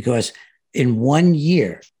 because in 1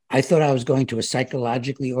 year, I thought I was going to a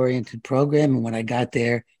psychologically oriented program. And when I got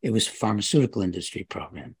there, it was a pharmaceutical industry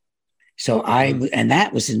program. So and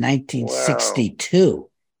that was in 1962, wow.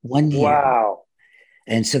 1 year. Wow.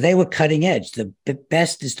 And so they were cutting edge. The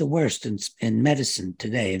best is the worst in medicine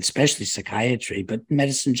today, and especially psychiatry, but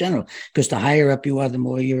medicine in general, because the higher up you are, the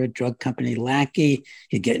more you're a drug company lackey.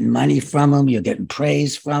 You're getting money from them. You're getting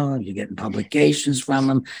praise from them. You're getting publications from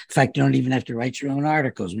them. In fact, you don't even have to write your own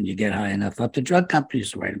articles when you get high enough up. The drug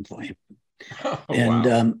companies write them for you. Oh, And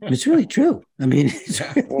wow. It's really true. I mean,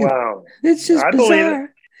 Wow. It's just I believe bizarre.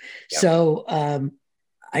 it. Yeah. So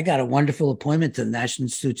I got a wonderful appointment to the National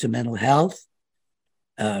Institutes of Mental Health.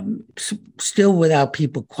 still without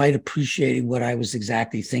people quite appreciating what I was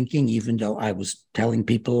exactly thinking, even though I was telling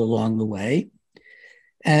people along the way.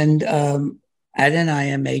 And at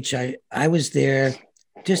NIMH, I was there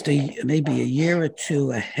just maybe a year or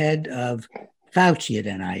two ahead of Fauci at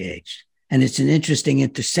NIH. And it's an interesting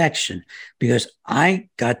intersection because I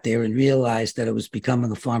got there and realized that it was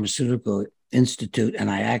becoming a pharmaceutical institute, and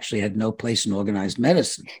I actually had no place in organized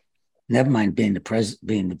medicine. Never mind being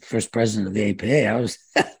the first president of the APA, I was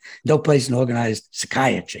no place in organized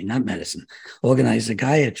psychiatry, not medicine, organized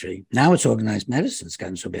psychiatry. Now it's organized medicine. It's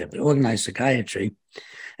gotten so bad, but organized psychiatry.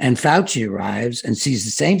 And Fauci arrives and sees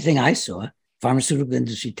the same thing I saw, pharmaceutical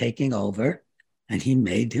industry taking over, and he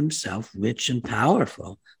made himself rich and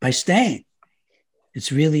powerful by staying.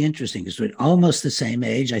 It's really interesting because we're almost the same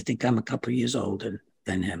age. I think I'm a couple of years older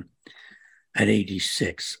than him at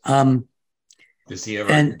 86. Does he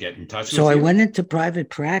ever get in touch with you? So I went into private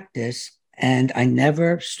practice, and I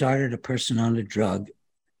never started a person on a drug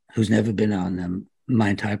who's never been on them my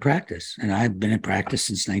entire practice. And I've been in practice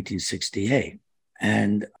since 1968.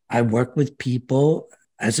 And I work with people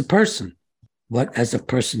as a person. What, as a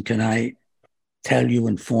person, can I tell you,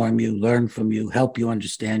 inform you, learn from you, help you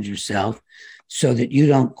understand yourself so that you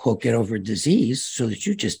don't, quote, get over a disease, so that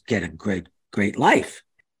you just get a great, great life.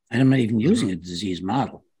 And I'm not even using a disease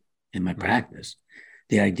model in my practice.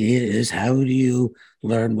 The idea is, how do you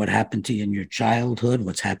learn what happened to you in your childhood,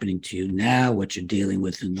 what's happening to you now, what you're dealing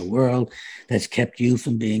with in the world that's kept you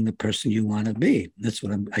from being the person you want to be. That's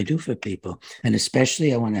what I do for people. And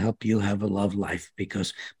especially I want to help you have a love life,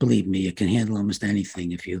 because believe me, you can handle almost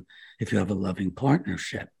anything if you have a loving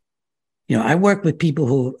partnership. You know, I work with people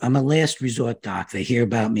who, I'm a last resort doc. They hear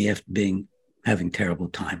about me after having terrible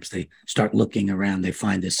times. They start looking around. They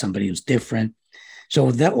find there's somebody who's different. So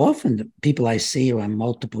that often the people I see are on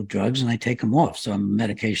multiple drugs, and I take them off. So I'm a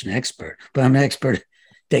medication expert, but I'm an expert at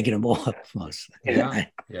taking them off mostly. I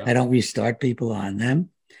don't restart people on them.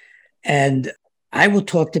 And I will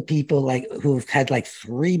talk to people who've had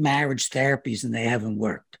 3 marriage therapies and they haven't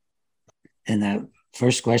worked. And the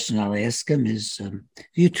first question I'll ask them is, do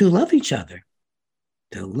you two love each other?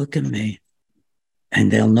 They'll look at me and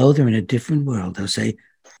they'll know they're in a different world. They'll say,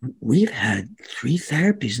 we've had 3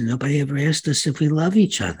 therapies and nobody ever asked us if we love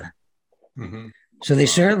each other. Mm-hmm. So they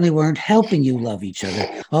certainly weren't helping you love each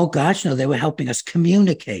other. Oh, gosh, no, they were helping us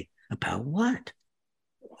communicate. About what?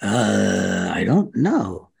 I don't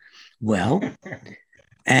know. Well,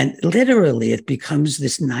 and literally it becomes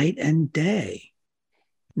this night and day.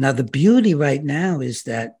 Now, the beauty right now is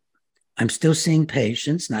that I'm still seeing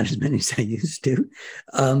patients, not as many as I used to.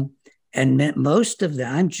 And most of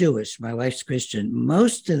them, I'm Jewish, my wife's Christian.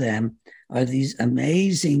 Most of them are these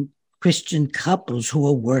amazing Christian couples who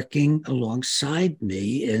are working alongside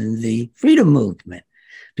me in the freedom movement,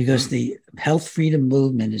 because the health freedom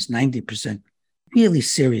movement is 90% really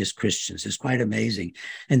serious Christians. It's quite amazing.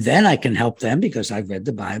 And then I can help them, because I've read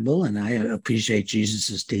the Bible and I appreciate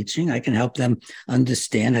Jesus's teaching. I can help them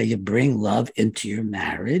understand how you bring love into your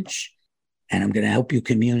marriage. And I'm going to help you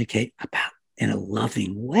communicate about in a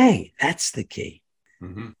loving way. That's the key.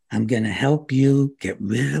 Mm-hmm. I'm going to help you get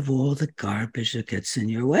rid of all the garbage that gets in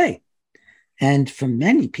your way. And for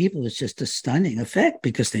many people, it's just a stunning effect,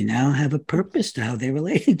 because they now have a purpose to how they're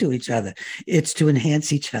relating to each other. It's to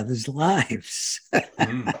enhance each other's lives.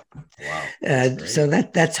 Wow. So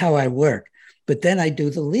that's how I work. But then I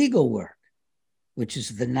do the legal work, which is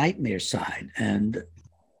the nightmare side. And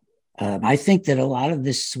I think that a lot of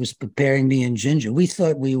this was preparing me and Ginger. We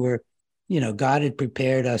thought we were, God had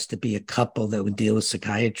prepared us to be a couple that would deal with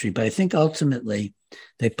psychiatry. But I think ultimately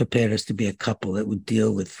they prepared us to be a couple that would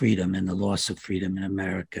deal with freedom and the loss of freedom in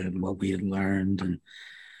America and what we had learned. And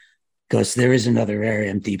because there is another area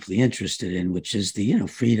I'm deeply interested in, which is the,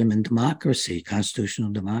 freedom and democracy,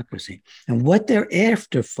 constitutional democracy. And what they're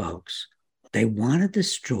after, folks, they want to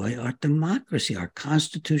destroy our democracy, our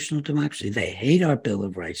constitutional democracy. They hate our Bill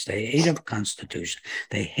of Rights. They hate our Constitution.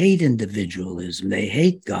 They hate individualism. They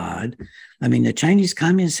hate God. I mean, the Chinese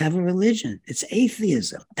communists have a religion. It's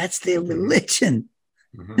atheism. That's their religion.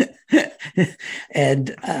 Mm-hmm.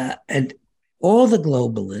 And all the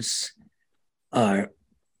globalists are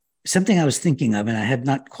something I was thinking of, and I have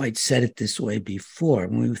not quite said it this way before.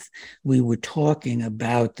 When we were talking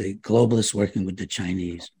about the globalists working with the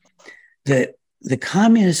Chinese. The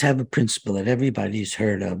communists have a principle that everybody's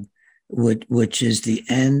heard of, which is the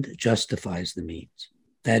end justifies the means.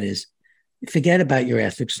 That is, forget about your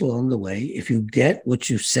ethics along the way. If you get what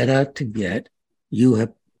you set out to get, you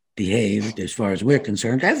have behaved, as far as we're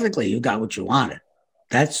concerned, ethically. You got what you wanted.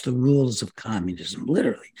 That's the rules of communism,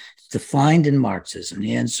 literally. It's defined in Marxism,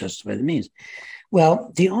 the end justifies the means.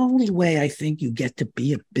 Well, the only way I think you get to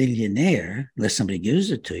be a billionaire, unless somebody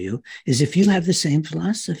gives it to you, is if you have the same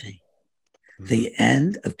philosophy. Mm-hmm. The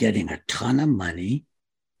end of getting a ton of money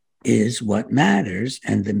is what matters,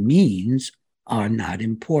 and the means are not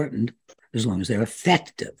important as long as they're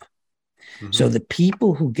effective. Mm-hmm. So the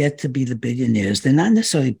people who get to be the billionaires, they're not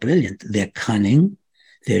necessarily brilliant. They're cunning,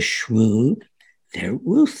 they're shrewd, they're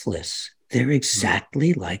ruthless. They're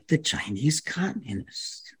exactly like the Chinese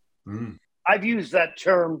communists. Mm. I've used that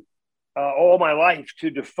term all my life to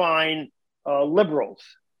define liberals.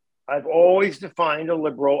 I've always defined a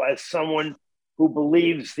liberal as someone who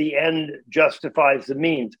believes the end justifies the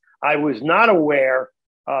means. I was not aware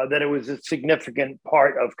that it was a significant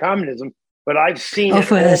part of communism, but I've seen it.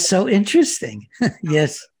 That's so interesting.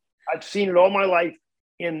 Yes. I've seen it all my life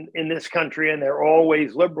in this country, and they're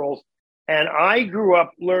always liberals. And I grew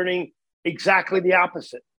up learning exactly the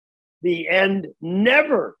opposite. The end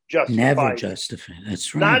never justifies. Never justifies.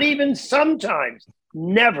 That's right. Not even sometimes.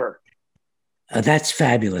 Never. That's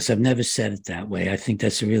fabulous. I've never said it that way. I think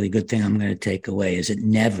that's a really good thing I'm going to take away, is it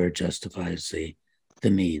never justifies the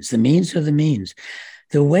means. The means are the means.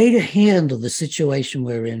 The way to handle the situation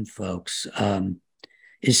we're in, folks,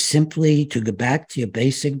 is simply to go back to your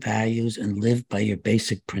basic values and live by your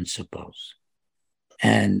basic principles.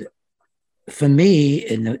 And for me,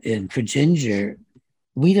 and for Ginger,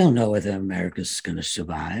 we don't know whether America's going to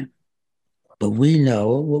survive, but we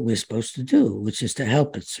know what we're supposed to do, which is to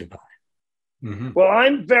help it survive. Mm-hmm. Well,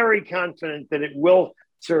 I'm very confident that it will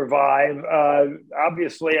survive.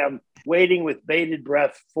 Obviously, I'm waiting with bated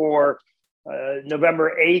breath for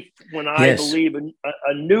November 8th, when I believe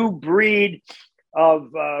a new breed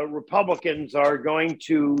of Republicans are going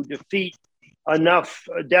to defeat enough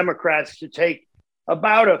Democrats to take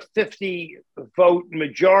about a 50-vote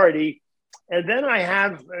majority. And then I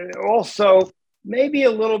have also maybe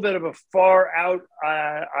a little bit of a far-out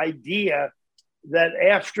idea that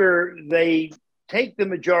after they take the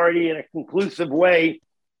majority in a conclusive way,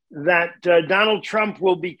 that Donald Trump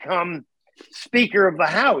will become Speaker of the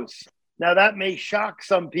House. Now, that may shock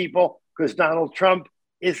some people because Donald Trump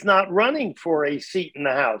is not running for a seat in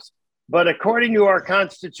the House. But according to our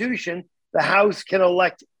Constitution, the House can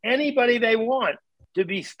elect anybody they want to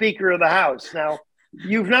be Speaker of the House. Now,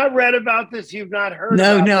 you've not read about this. You've not heard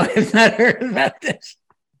about this. I've not heard about this.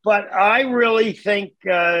 But I really think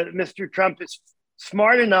Mr. Trump is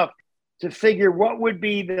smart enough to figure what would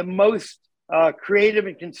be the most creative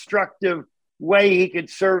and constructive way he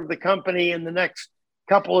could serve the company in the next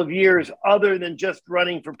couple of years, other than just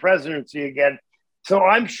running for presidency again. So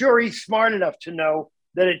I'm sure he's smart enough to know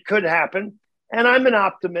that it could happen. And I'm an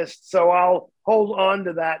optimist, so I'll hold on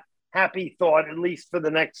to that happy thought, at least for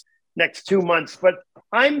the next 2 months. But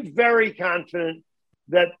I'm very confident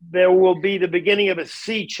that there will be the beginning of a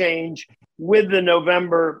sea change with the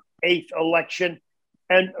November 8th election.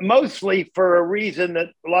 And mostly for a reason that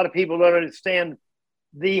a lot of people don't understand.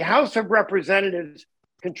 The House of Representatives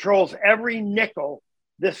controls every nickel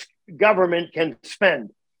this government can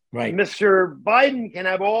spend. Right. Mr. Biden can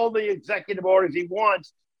have all the executive orders he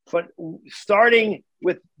wants, but starting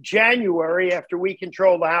with January, after we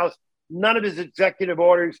control the House, none of his executive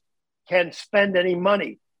orders can spend any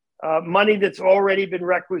money. Money that's already been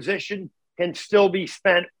requisitioned can still be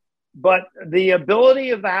spent, but the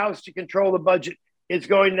ability of the House to control the budget is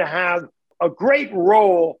going to have a great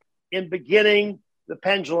role in beginning the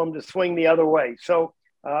pendulum to swing the other way. So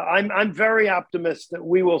I'm very optimistic that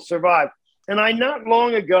we will survive. And I not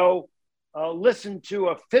long ago listened to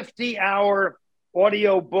a 50-hour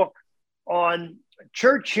audio book on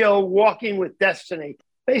Churchill walking with destiny.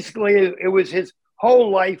 Basically, it was his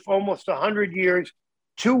whole life, almost 100 years,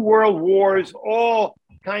 2 world wars, all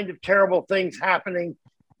kind of terrible things happening,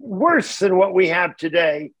 worse than what we have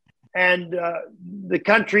today. And the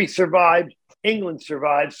country survived, England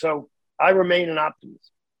survived. So I remain an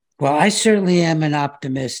optimist. Well, I certainly am an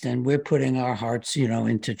optimist, and we're putting our hearts,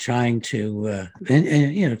 into trying to,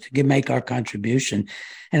 to make our contribution.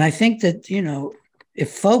 And I think that,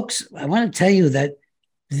 if folks, I want to tell you that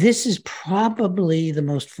this is probably the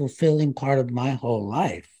most fulfilling part of my whole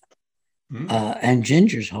life, and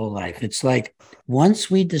Ginger's whole life. It's like once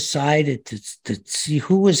we decided to see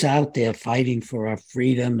who was out there fighting for our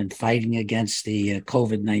freedom and fighting against the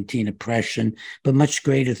COVID-19 oppression, but much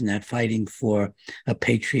greater than that, fighting for a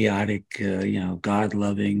patriotic,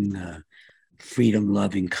 God-loving,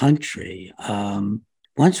 freedom-loving country.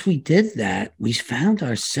 Once we did that, we found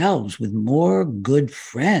ourselves with more good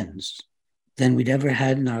friends than we'd ever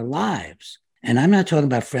had in our lives. And I'm not talking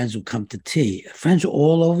about friends who come to tea, friends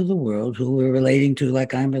all over the world who we're relating to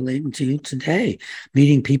like I'm relating to you today,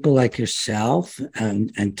 meeting people like yourself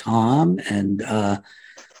and Tom and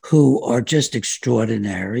who are just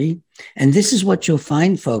extraordinary. And this is what you'll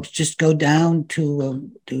find, folks. Just go down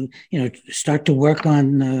to start to work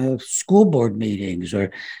on school board meetings or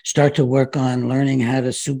start to work on learning how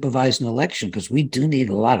to supervise an election, because we do need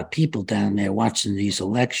a lot of people down there watching these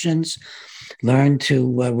elections. Learn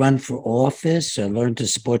to run for office, learn to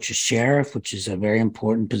support your sheriff, which is a very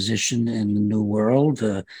important position in the new world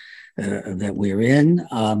that we're in,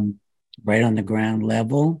 right on the ground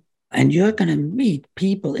level. And you're going to meet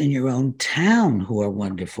people in your own town who are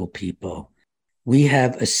wonderful people. We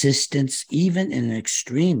have assistants, even in an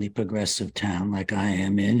extremely progressive town like I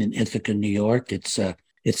am in Ithaca, New York.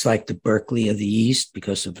 It's like the Berkeley of the East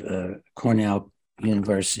because of Cornell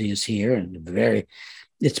University is here, and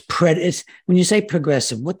it's when you say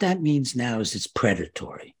progressive, what that means now is it's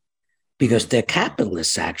predatory. Because they're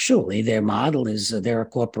capitalists, actually. Their model is they're a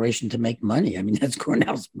corporation to make money. I mean, that's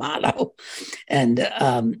Cornell's motto. And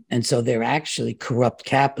so they're actually corrupt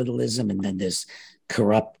capitalism, and then there's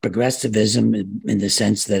corrupt progressivism in the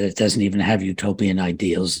sense that it doesn't even have utopian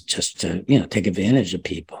ideals just to, take advantage of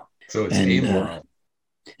people. So it's amoral.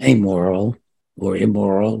 Amoral or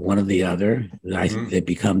immoral, one or the other. I think they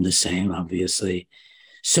become the same, obviously.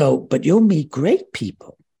 So, but you'll meet great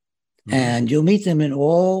people. And you'll meet them in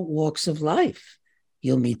all walks of life.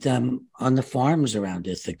 You'll meet them on the farms around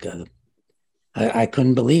Ithaca. I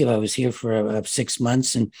couldn't believe I was here for 6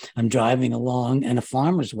 months and I'm driving along and a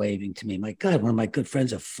farmer's waving to me. My God, one of my good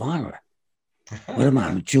friends, a farmer. What am I?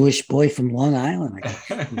 I'm a Jewish boy from Long Island.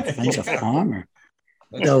 My friend's a farmer.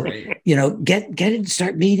 That's So, great. get it,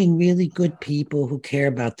 start meeting really good people who care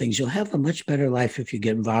about things. You'll have a much better life if you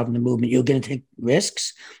get involved in the movement. You're going to take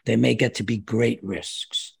risks. They may get to be great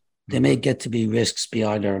risks. They may get to be risks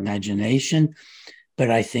beyond our imagination, but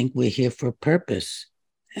I think we're here for a purpose.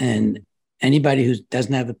 And anybody who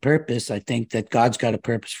doesn't have a purpose, I think that God's got a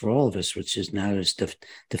purpose for all of us, which is now to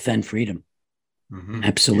defend freedom.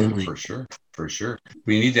 Absolutely. Yeah, for sure.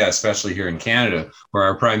 We need that, especially here in Canada, where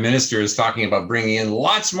our prime minister is talking about bringing in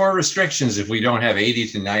lots more restrictions if we don't have 80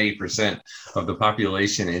 to 90% of the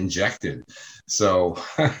population injected. So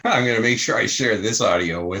I'm going to make sure I share this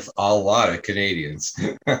audio with a lot of Canadians.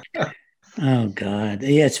 Oh, God.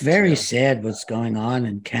 Yeah, it's very sad what's going on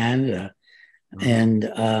in Canada.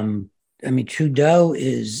 And Trudeau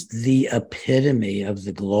is the epitome of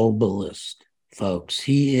the globalist, folks.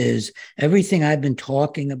 He is everything I've been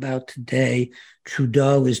talking about today.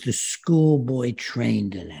 Trudeau is the schoolboy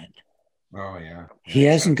trained in it. Oh, yeah. He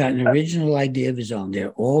hasn't got an original idea of his own.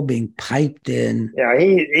 They're all being piped in. Yeah,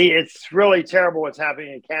 it's really terrible what's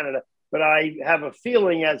happening in Canada. But I have a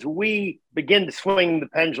feeling as we begin to swing the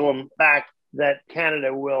pendulum back that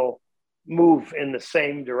Canada will move in the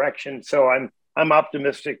same direction. So I'm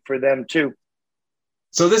optimistic for them too.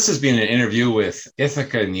 So this has been an interview with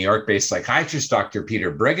Ithaca, New York-based psychiatrist Dr.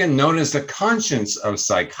 Peter Breggin, known as the conscience of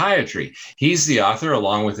psychiatry. He's the author,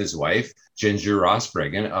 along with his wife, Ginger Ross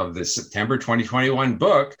Breggin, of the September 2021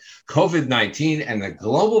 book, COVID-19 and the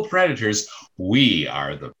Global Predators, We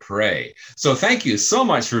Are the Prey. So thank you so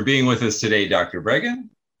much for being with us today, Dr. Breggin.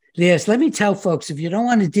 Yes, let me tell folks, if you don't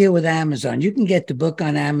want to deal with Amazon, you can get the book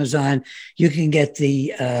on Amazon. You can get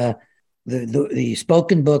the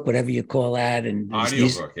spoken book, whatever you call that, and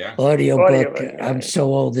audiobook, yeah. Audiobook. I'm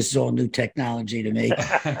so old. This is all new technology to me.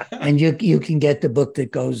 And you can get the book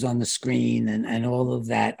that goes on the screen and all of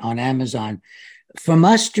that on Amazon. From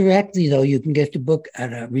us directly, though, you can get the book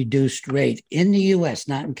at a reduced rate in the U.S.,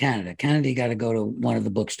 not in Canada. Canada, you got to go to one of the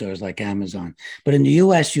bookstores like Amazon. But in the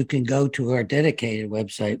U.S., you can go to our dedicated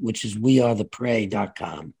website, which is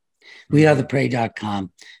wearetheprey.com.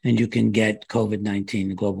 Wearetheprey.com, and you can get COVID-19,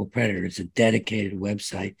 the Global Predator. It's a dedicated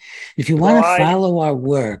website. If you want to follow our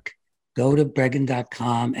work, go to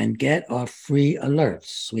Breggin.com and get our free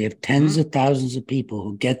alerts. We have tens of thousands of people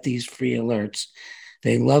who get these free alerts.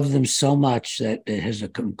 They love them so much that it has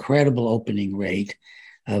an incredible opening rate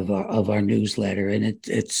of our newsletter. And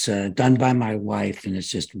it's done by my wife, and it's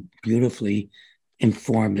just beautifully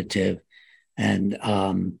informative. And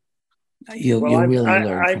you'll really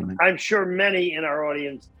learn from it. I'm sure many in our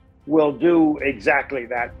audience will do exactly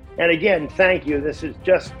that. And again, thank you. This has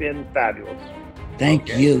just been fabulous. Thank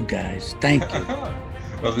you, guys. Thank you.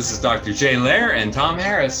 Well, this is Dr. J. Lehr and Tom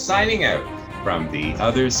Harris signing out from the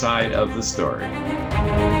other side of the story.